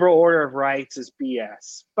 liberal order of rights is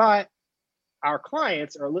BS. But our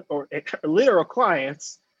clients, or literal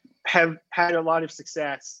clients, have had a lot of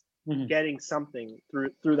success getting something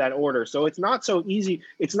through that order. So it's not so easy.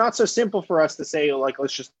 It's not so simple for us to say,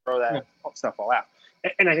 let's just throw that stuff all out.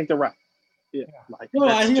 And I think they're right. Yeah, I think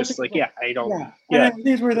I don't. Yeah. And I think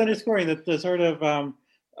it's worth underscoring that the sort of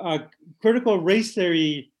critical race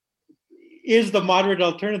theory is the moderate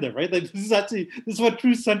alternative, right? Like this is what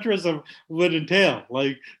true centrism would entail.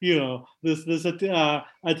 This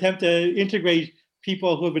attempt to integrate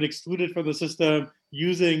people who have been excluded from the system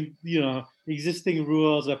using existing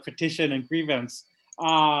rules of petition and grievance,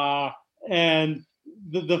 and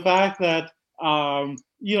the fact that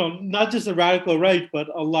not just the radical right, but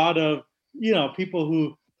a lot of people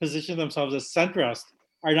who position themselves as centrist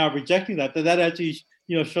are now rejecting that. That actually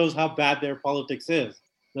shows how bad their politics is.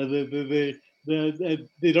 They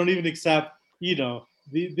don't even accept, they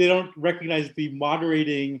don't recognize the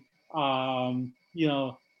moderating,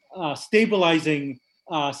 stabilizing,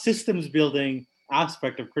 systems building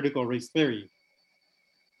aspect of critical race theory.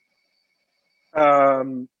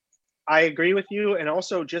 I agree with you, and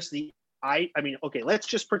also just okay, let's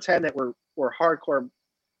just pretend that we're hardcore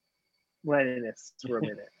Leninists for a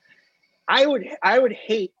minute. I would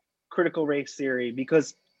hate critical race theory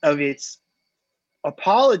because of its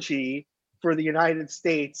apology for the United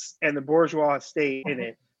States and the bourgeois state in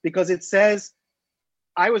it, because it says,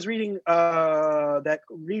 I was reading that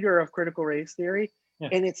reader of critical race theory,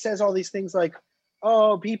 and it says all these things like,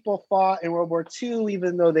 oh, people fought in World War II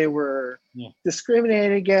even though they were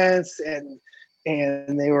discriminated against, and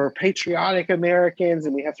they were patriotic Americans,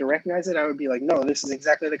 and we have to recognize it. I would be like, no, this is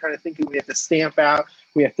exactly the kind of thinking we have to stamp out.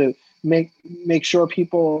 We have to make sure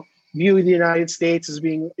people view the United States as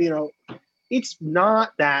being, it's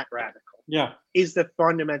not that radical. Yeah, is the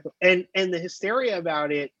fundamental, and the hysteria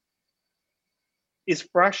about it is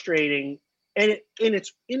frustrating, and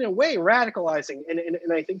it's in a way radicalizing,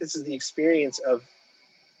 and I think this is the experience of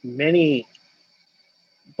many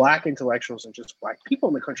Black intellectuals and just Black people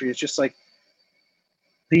in the country. It's just like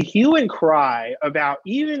the hue and cry about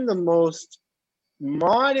even the most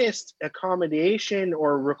modest accommodation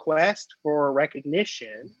or request for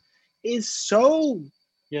recognition is so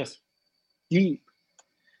deep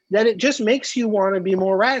that it just makes you want to be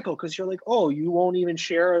more radical, because you're like, oh, you won't even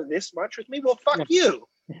share this much with me? Well, fuck you.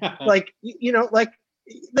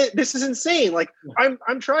 This is insane.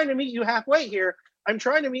 I'm trying to meet you halfway here.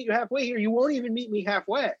 You won't even meet me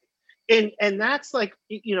halfway. And that's I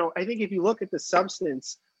think if you look at the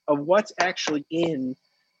substance of what's actually in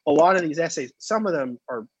a lot of these essays, some of them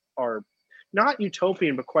are not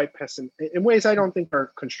utopian, but quite pessimistic in ways I don't think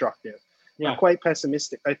are constructive. Are quite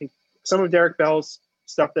pessimistic. I think some of Derek Bell's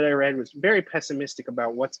stuff that I read was very pessimistic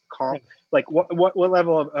about what's what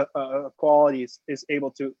level of quality is able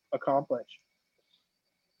to accomplish.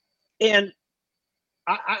 And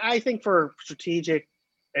I think for strategic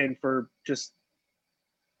and for just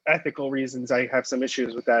ethical reasons, I have some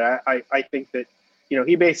issues with that. I think that,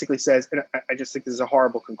 he basically says, and I just think this is a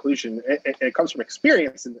horrible conclusion, and it comes from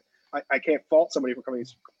experience, and I can't fault somebody for coming to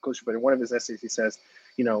this conclusion, but in one of his essays, he says,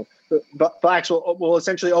 blacks will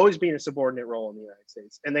essentially always be in a subordinate role in the United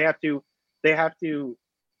States, and they have to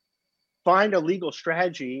find a legal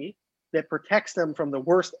strategy that protects them from the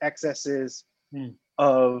worst excesses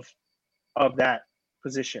of that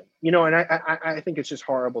position. And I think it's just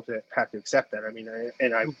horrible to have to accept that. I mean,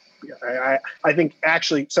 I think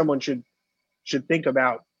actually someone should think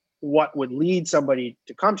about what would lead somebody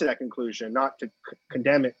to come to that conclusion, not to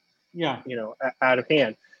condemn it. Yeah. Out of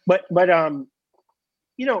hand. But in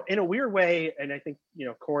a weird way, and I think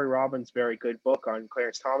Corey Robbins' very good book on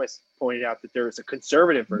Clarence Thomas pointed out that there is a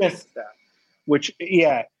conservative version of that, which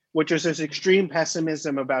is this extreme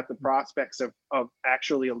pessimism about the prospects of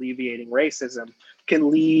actually alleviating racism can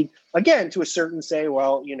lead again to a certain say,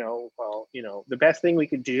 the best thing we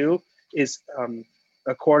could do is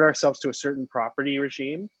accord ourselves to a certain property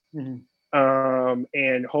regime,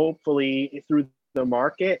 and hopefully through the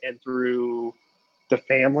market and through the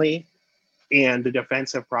family and the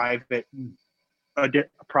defense of private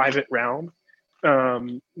realm,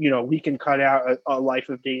 we can cut out a life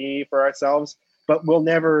of dignity for ourselves, but we'll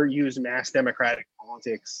never use mass democratic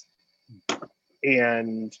politics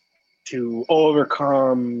and to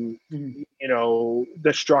overcome,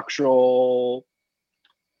 the structural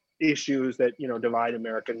issues that, divide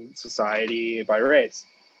American society by race.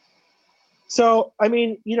 So, I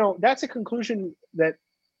mean, that's a conclusion that,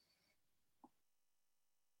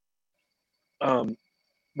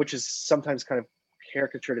 which is sometimes kind of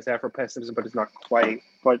caricatured as Afro-pessimism, but it's not quite.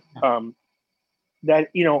 But that,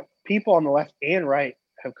 people on the left and right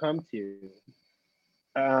have come to.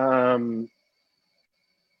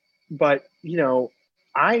 But,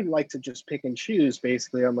 I like to just pick and choose,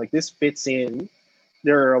 basically. I'm like, this fits in.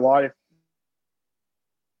 There are a lot of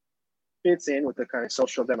fits in with the kind of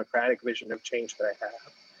social democratic vision of change that I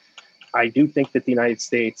have. I do think that the United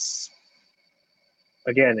States,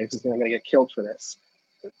 again, I'm going to get killed for this,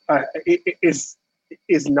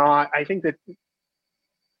 is not, I think that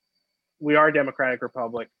we are a democratic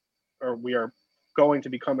republic, or we are going to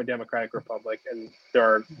become a democratic republic, and there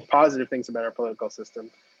are positive things about our political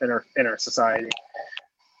system and our society.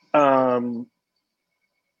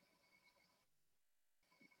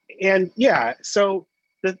 And yeah, so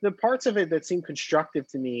the parts of it that seem constructive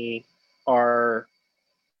to me are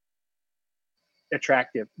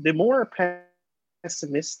attractive. The more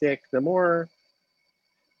pessimistic, the more,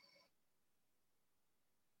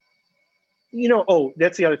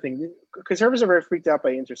 that's the other thing. Conservatives are very freaked out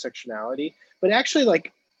by intersectionality, but actually,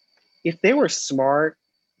 like, if they were smart,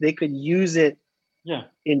 they could use it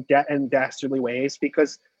in dastardly ways.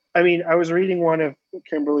 Because, I mean, I was reading one of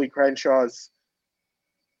Kimberly Crenshaw's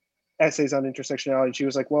essays on intersectionality, and she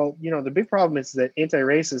was like, well, the big problem is that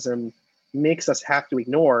anti-racism makes us have to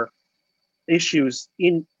ignore issues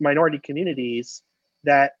in minority communities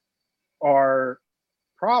that are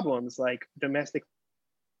problems like domestic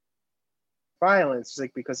violence,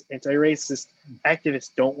 like, because anti-racist activists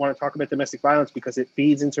don't want to talk about domestic violence because it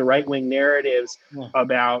feeds into right-wing narratives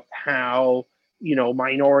about how,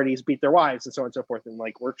 minorities beat their wives and so on and so forth. And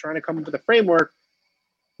like, we're trying to come up with a framework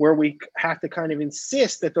where we have to kind of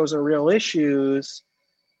insist that those are real issues.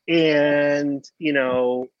 And,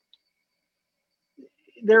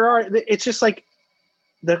 it's just like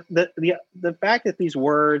the fact that these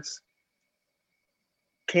words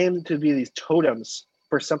came to be these totems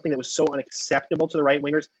for something that was so unacceptable to the right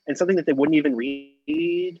wingers, and something that they wouldn't even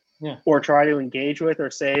read or try to engage with, or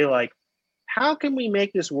say, like, how can we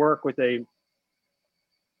make this work with a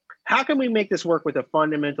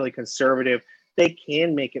fundamentally conservative? They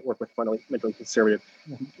can make it work with fundamentally conservative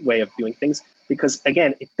way of doing things, because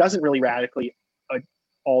again, it doesn't really radically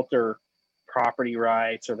alter property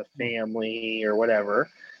rights or the family or whatever.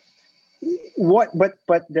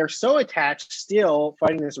 But they're so attached still,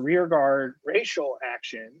 fighting this rearguard racial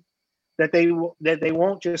action, that they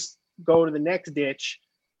won't just go to the next ditch,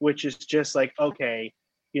 which is just like, okay,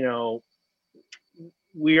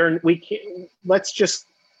 let's just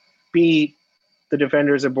be the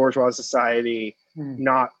defenders of bourgeois society,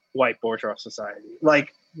 not white bourgeois society.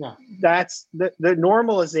 Like, that's the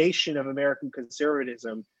normalization of American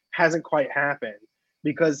conservatism hasn't quite happened,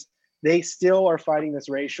 because they still are fighting this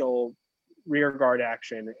racial rearguard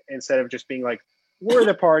action instead of just being like, we're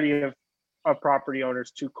the party of property owners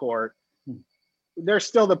to court. They're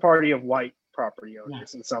still the party of white property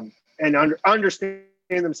owners and understand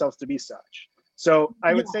themselves to be such. So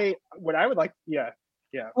I would say what I would like,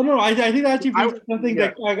 Oh no, I think that actually brings something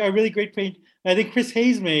that a really great point I think Chris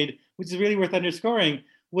Hayes made, which is really worth underscoring,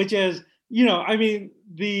 which is, I mean,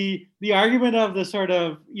 the argument of the sort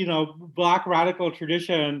of, Black radical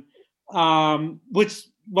tradition, which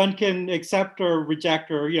one can accept or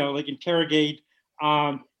reject or like interrogate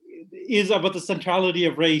is about the centrality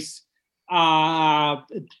of race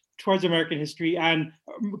towards American history and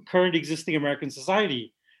current existing American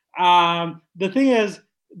society. The thing is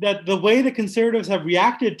that the way the conservatives have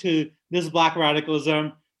reacted to this black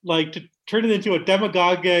radicalism, like to turn it into a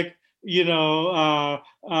demagogic,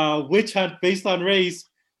 witch hunt based on race,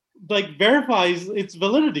 like verifies its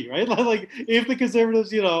validity, right? Like if the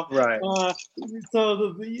conservatives, right.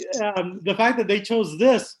 So the fact that they chose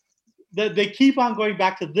this, that they keep on going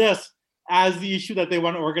back to this as the issue that they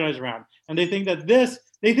want to organize around, and they think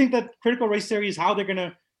that critical race theory is how they're going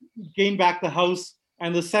to gain back the House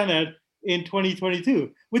and the Senate in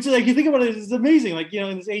 2022, which is like, you think about it, it's amazing. Like,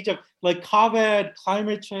 in this age of like COVID,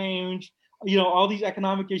 climate change, all these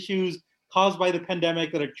economic issues caused by the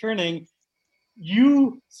pandemic that are churning,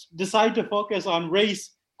 you decide to focus on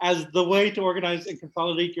race as the way to organize and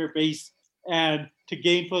consolidate your base and to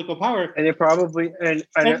gain political power. And it probably, and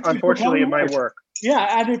unfortunately, it might work.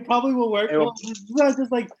 Yeah, and it probably will work. Well,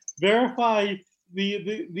 just like verify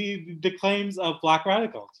the claims of black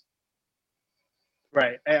radicals.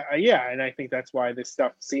 Right. Yeah, and I think that's why this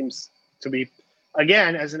stuff seems to be,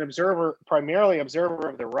 again, as an observer, primarily observer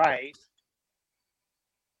of the right,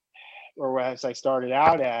 or as I started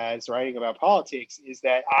out as writing about politics, is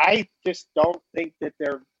that I just don't think that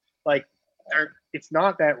it's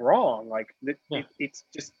not that wrong. Like it's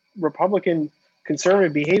just Republican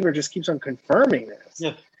conservative behavior just keeps on confirming this.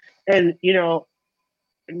 Yeah. And they're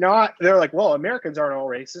like, well, Americans aren't all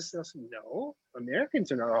racist. No,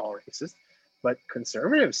 Americans are not all racist, but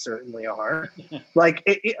conservatives certainly are. Like,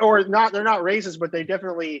 or not, they're not racist, but they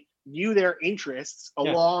definitely view their interests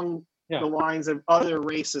along the lines of other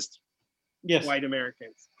racist white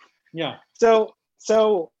Americans. Yeah. So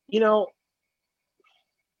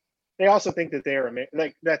they also think that they're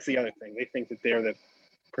like, that's the other thing. They think that they're the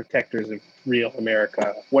protectors of real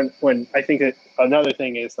America. When I think that another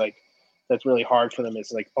thing is like, that's really hard for them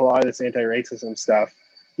is like a lot of this anti-racism stuff,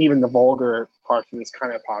 even the vulgar parts of it is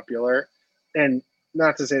kind of popular. And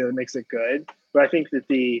not to say that it makes it good, but I think that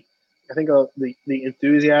the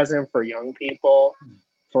enthusiasm for young people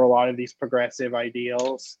for a lot of these progressive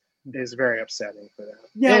ideals is very upsetting for them.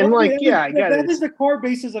 Yeah, and I get it. That is the core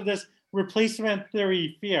basis of this replacement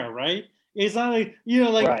theory fear, right? It's not like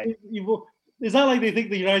right. It's not like they think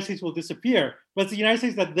the United States will disappear, but it's the United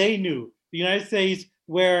States that they knew. The United States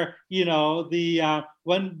where the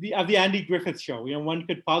Andy Griffith show, one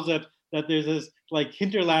could posit that there's this like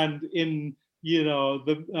hinterland in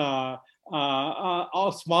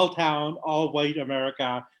all small town, all white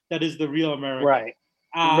America that is the real America. Right.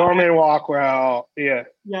 Norman Rockwell. Yeah.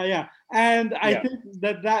 Yeah. And I think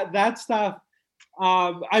that stuff.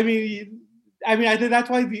 I think that's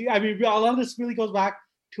why a lot of this really goes back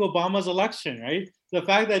to Obama's election, right? The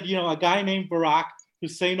fact that a guy named Barack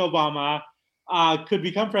Hussein Obama could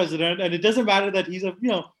become president, and it doesn't matter that he's a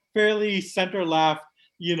fairly center left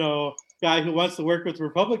guy who wants to work with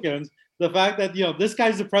Republicans. The fact that this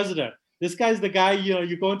guy's the president, this guy's the guy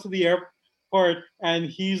you go into the airport and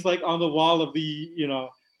he's like on the wall of the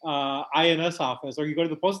INS office, or you go to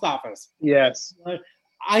the post office. Yes.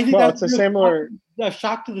 I think that's a similar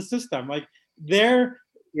shock to the system. Like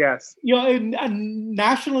yes, and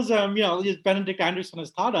nationalism, as Benedict Anderson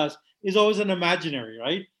has taught us, is always an imaginary,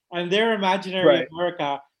 right? And their imaginary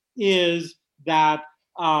America is that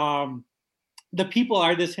the people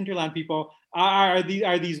are this hinterland people, are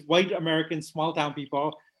these white American small town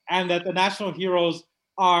people, and that the national heroes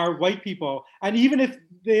are white people. And even if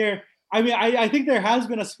I think there has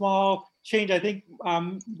been a small change. I think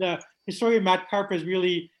the historian Matt Karp has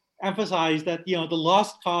really emphasized that the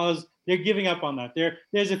lost cause, they're giving up on that.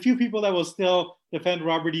 There's a few people that will still defend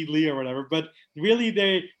Robert E. Lee or whatever, but really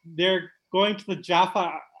they're going to the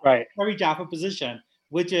Harry Jaffa position,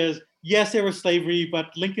 which is, yes, there was slavery, but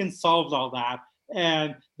Lincoln solved all that,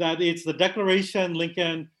 and that it's the Declaration,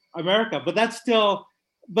 Lincoln, America. But that's still,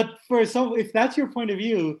 if that's your point of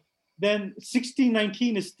view, then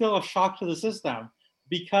 1619 is still a shock to the system,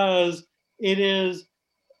 because it is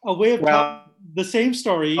a way of telling the same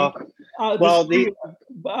story.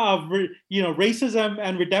 Racism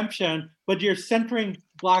and redemption, but you're centering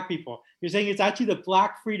Black people. You're saying it's actually the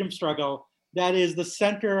Black freedom struggle that is the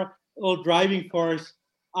central driving force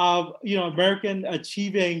of American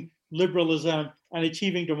achieving liberalism and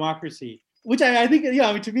achieving democracy. Which I think,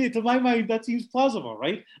 to my mind, that seems plausible,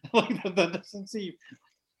 right? Like that doesn't seem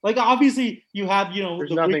like, obviously you have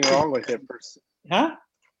there's nothing wrong with it. Huh?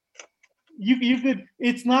 You could.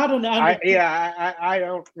 It's not an. I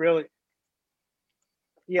don't really.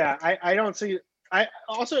 Yeah, I don't see. I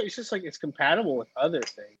also, it's just like it's compatible with other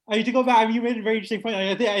things. I need to go back. I mean, you made a very interesting point.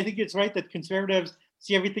 I think it's right that conservatives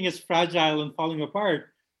see everything as fragile and falling apart.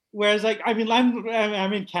 Whereas, like, I mean,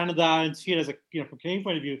 I'm in Canada and see it as a, from Canadian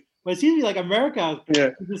point of view, but it seems to me like America Yeah.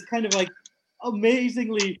 is this kind of like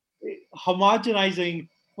amazingly homogenizing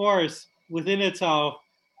force within itself,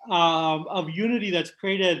 of unity that's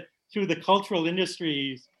created through the cultural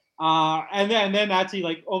industries, and then actually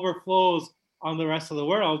like overflows on the rest of the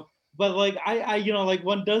world. But like like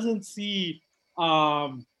one doesn't see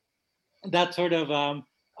um, that sort of and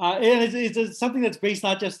it's something that's based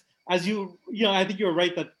not just as I think you're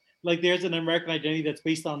right that like there's an American identity that's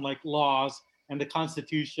based on like laws and the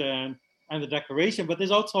Constitution and the Declaration, but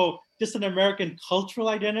there's also just an American cultural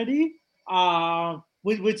identity,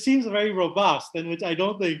 which seems very robust and which I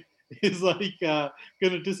don't think is like going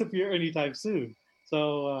to disappear anytime soon.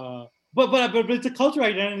 So, but it's a cultural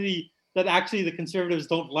identity that actually the conservatives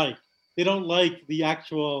don't like. They don't like the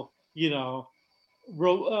actual,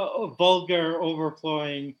 vulgar,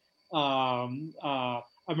 overflowing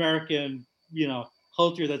American,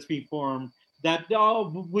 culture that's being formed.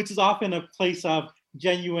 Which is often a place of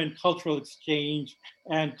genuine cultural exchange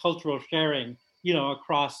and cultural sharing,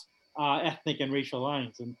 across ethnic and racial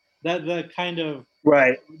lines, and that the kind of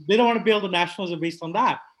Right. they don't want to build a nationalism based on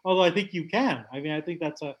that. Although I think you can. I mean, I think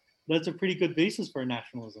that's a pretty good basis for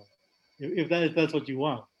nationalism, if that's what you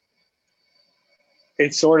want.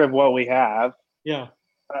 It's sort of what we have. Yeah.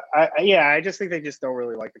 I just think they just don't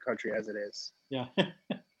really like the country as it is. Yeah.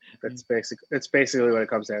 That's basically what it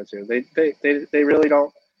comes down to. They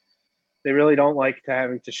really don't like to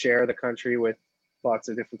having to share the country with lots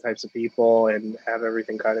of different types of people and have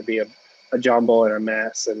everything kind of be a jumble and a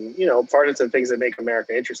mess. And part of the things that make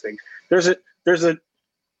America interesting. There's a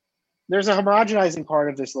homogenizing part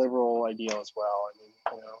of this liberal ideal as well.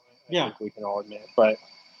 I mean, I think we can all admit, but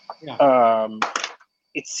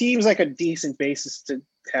it seems like a decent basis to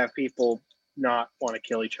have people not want to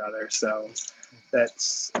kill each other. So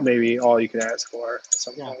that's maybe all you can ask for.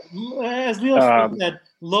 As Leo said,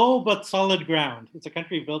 low but solid ground. It's a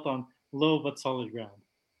country built on low but solid ground.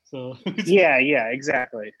 So yeah,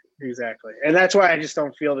 exactly. And that's why I just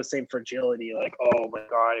don't feel the same fragility. Like, oh my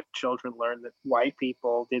God, if children learn that white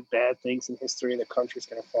people did bad things in history, the country's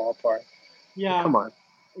going to fall apart. Yeah. Like, come on.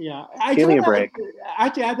 Yeah. Give me a break. I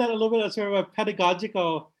actually add that a little bit of sort of a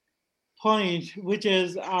pedagogical point, which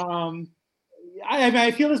is,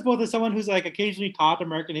 I feel this both as someone who's like occasionally taught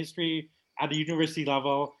American history at a university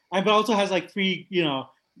level, but also has like three,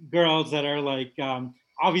 girls that are like,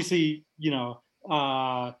 obviously,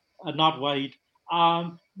 not white.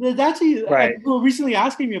 There's actually people recently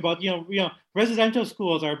asking me about, residential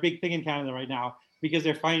schools are a big thing in Canada right now because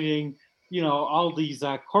they're finding, all these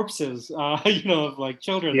corpses, of like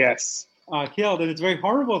children killed, and it's a very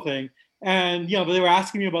horrible thing. And but they were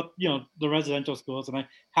asking me about the residential schools, and I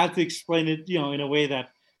had to explain it in a way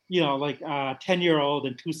that like 10-year-old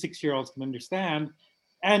and 2 6-year-olds can understand.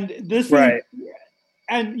 And this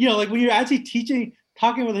and like when you're actually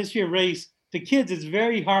talking about the history of race to kids, it's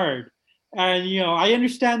very hard. And I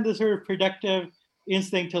understand the sort of productive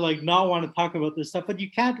instinct to like not want to talk about this stuff, but you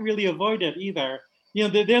can't really avoid it either.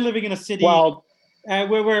 They're living in a city. Well,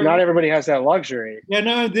 where not everybody has that luxury. Yeah,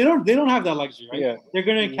 no, they don't have that luxury, right? Yeah. They're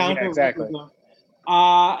going to encounter exactly. So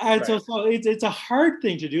it's a hard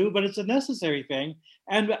thing to do, but it's a necessary thing.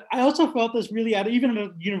 And I also felt this really even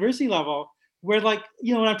at a university level, where like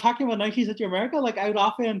when I'm talking about 19th century America, like I would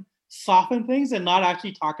often soften things and not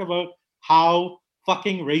actually talk about how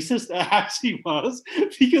fucking racist it actually was,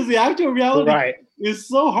 because the actual reality is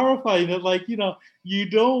so horrifying that like you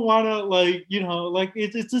don't want to like like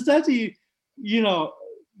it's essentially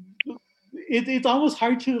it's almost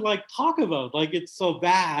hard to like talk about, like it's so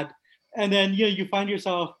bad, and then you find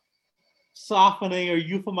yourself softening or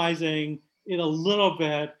euphemizing it a little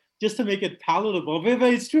bit just to make it palatable. But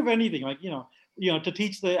it's true of anything, like to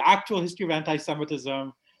teach the actual history of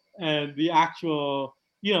anti-Semitism and the actual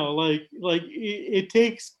it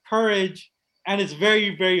takes courage, and it's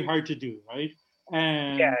very, very hard to do, right?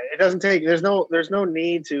 And it doesn't take. There's no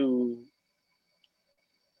need to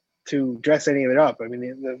dress any of it up. I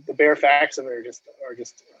mean, the bare facts of it are just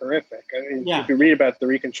horrific. I mean, if you read about the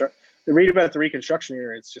Reconstruction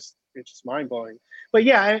era, it's just mind blowing. But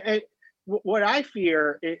what I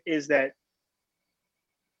fear is that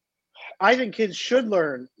I think kids should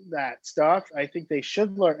learn that stuff. I think they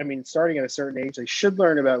should learn. I mean, starting at a certain age, they should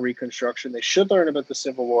learn about Reconstruction. They should learn about the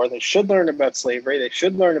Civil War. They should learn about slavery. They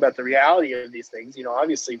should learn about the reality of these things.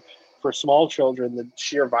 Obviously, for small children, the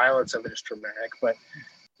sheer violence of it is traumatic. But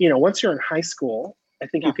once you're in high school, I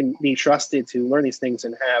think you can be trusted to learn these things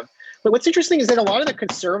and have. But what's interesting is that a lot of the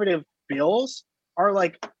conservative bills are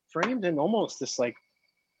like framed in almost this like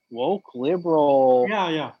woke liberal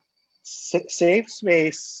Yeah. safe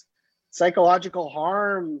space psychological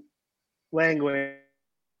harm language,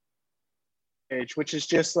 which is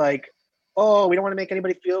just like, oh, we don't want to make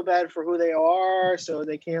anybody feel bad for who they are, so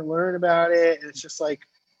they can't learn about it. And it's just like,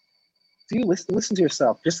 do you listen to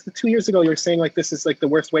yourself? Just 2 years ago, you were saying like this is like the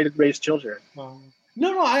worst way to raise children. No,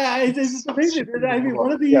 it's amazing. I mean,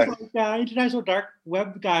 one of these international dark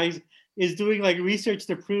web guys is doing like research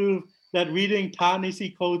to prove that reading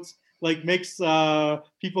Ta-Nehisi quotes like makes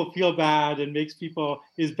people feel bad and makes people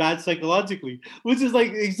is bad psychologically, which is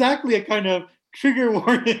like exactly a kind of trigger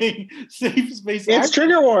warning, safe space. It's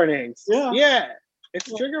trigger warnings. Yeah. It's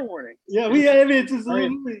trigger warnings. Yeah, we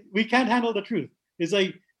can't handle the truth. It's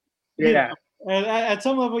like, at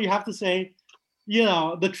some level, you have to say,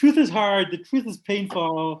 the truth is hard, the truth is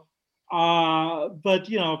painful, but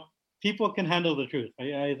people can handle the truth.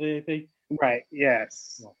 I think. Right.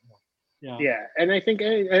 Yes. Yeah. And I think,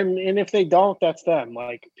 and if they don't, that's them.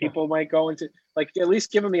 Like people might go into like at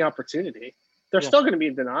least give them the opportunity. They're still going to be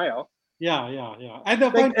in denial. Yeah. And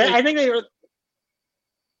I think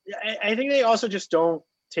they also just don't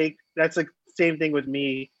take. That's like the same thing with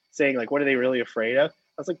me saying like, what are they really afraid of?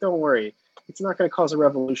 I was like, don't worry, it's not going to cause a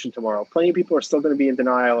revolution tomorrow. Plenty of people are still going to be in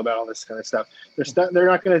denial about all this kind of stuff. They're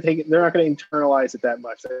not going to take it. They're not going to internalize it that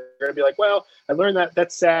much. They're going to be like, well, I learned that.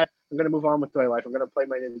 That's sad. I'm going to move on with my life. I'm going to play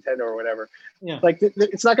my Nintendo or whatever. Yeah. Like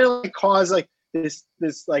it's not going to like cause like this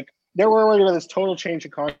like they're worried about this total change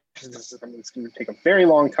in consciousness. It's going to take a very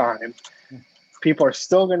long time. People are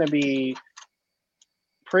still going to be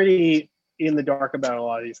pretty in the dark about a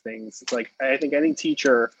lot of these things. It's like I think any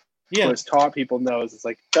teacher who has taught people knows it's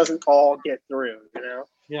like doesn't all get through.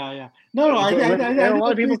 Yeah. No. I a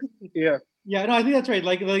lot of people. Yeah. No, I think that's right.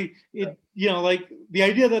 Like it. Like the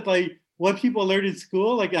idea that like what people learn in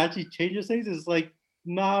school like actually changes things is like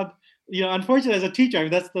not. Unfortunately, as a teacher, I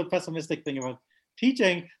mean, that's the pessimistic thing about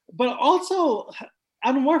teaching. But also,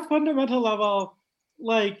 on a more fundamental level,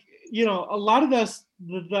 like a lot of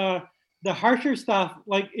the harsher stuff,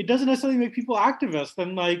 like it doesn't necessarily make people activists,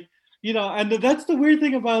 and like and that's the weird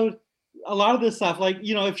thing about a lot of this stuff. Like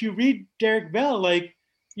if you read Derek Bell, like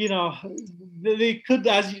they could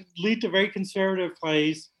lead to very conservative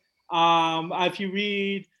plays. If you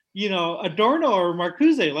read Adorno or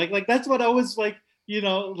Marcuse, like that's what I was like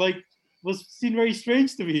like was seen very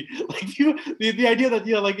strange to me. Like the idea that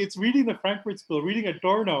like it's reading the Frankfurt School, reading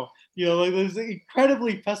Adorno, like there's an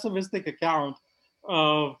incredibly pessimistic account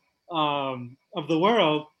of the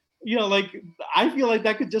world. Like I feel like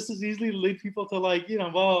that could just as easily lead people to like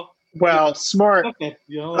smart. Okay,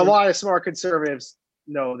 a lot of smart conservatives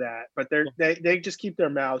know that, but they just keep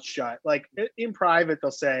their mouths shut. Like in private,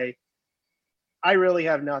 they'll say, "I really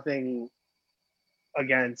have nothing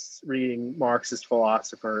against reading Marxist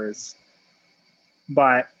philosophers,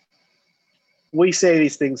 but we say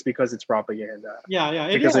these things because it's propaganda.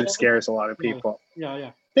 Because it scares a lot of people.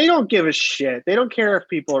 Yeah. They don't give a shit. They don't care if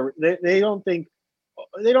people are. They don't think.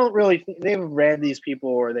 They don't really. They haven't read these people,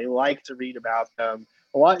 or they like to read about them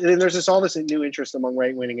a lot. And there's all this new interest among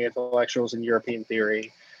right-wing intellectuals in European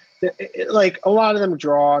theory. Like a lot of them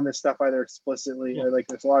draw on this stuff either explicitly or like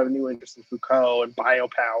there's a lot of new interest in Foucault and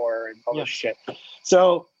biopower and all this shit.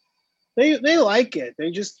 So they like it. They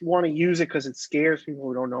just want to use it because it scares people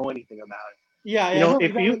who don't know anything about it.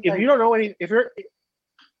 If you don't know any,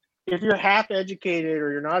 if you're half educated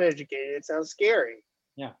or you're not educated, it sounds scary.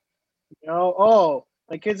 Yeah. Oh,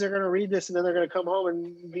 my kids are going to read this and then they're going to come home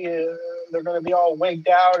and they're going to be all wigged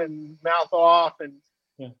out and mouth off and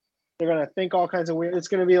they're going to think all kinds of weird. It's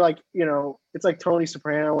going to be like, it's like Tony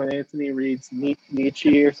Soprano when Anthony reads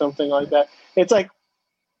Nietzsche or something like that. It's like,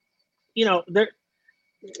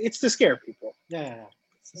 it's to scare people. Yeah.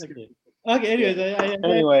 Okay.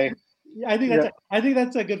 Anyways, I think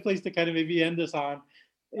that's a good place to kind of maybe end this on.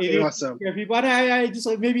 Awesome. Scare people. And I just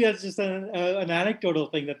maybe that's just an anecdotal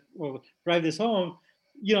thing that will drive this home.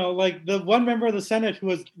 Like the one member of the Senate who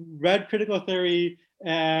has read critical theory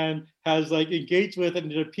and has like engaged with and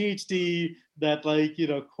did a PhD that like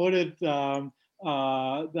quoted the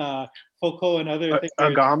Foucault and other things.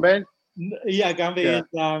 Agamben? Yeah, Agamben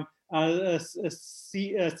is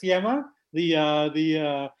Siema, the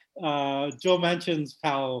Joe Manchin's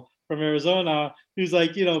pal from Arizona, who's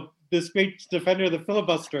like this great defender of the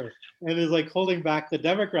filibuster and is like holding back the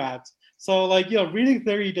Democrats. So like reading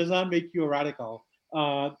theory does not make you a radical.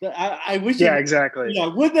 I wish. Yeah, exactly. Yeah,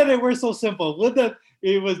 would that it were so simple. Would that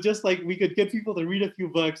it was just like we could get people to read a few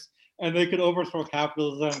books and they could overthrow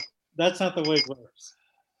capitalism. That's not the way it works.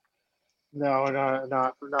 No,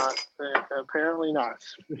 not. Apparently not.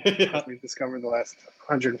 We've discovered the last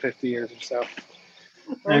 150 years or so.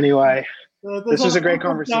 Anyway, this was a great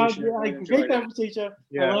John, conversation. I yeah, enjoyed great it. conversation. I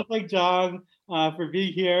Yeah. want to thank John for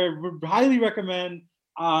being here. Highly recommend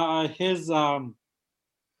his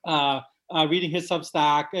reading his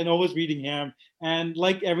Substack and always reading him. And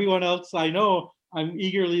like everyone else I know, I'm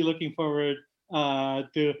eagerly looking forward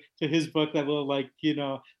to his book that will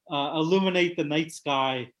illuminate the night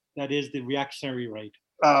sky that is the reactionary right.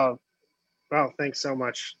 Oh, well, thanks so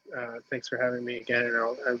much. Thanks for having me again,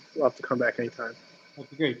 and I'd love to come back anytime.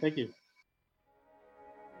 Okay, great. Thank you.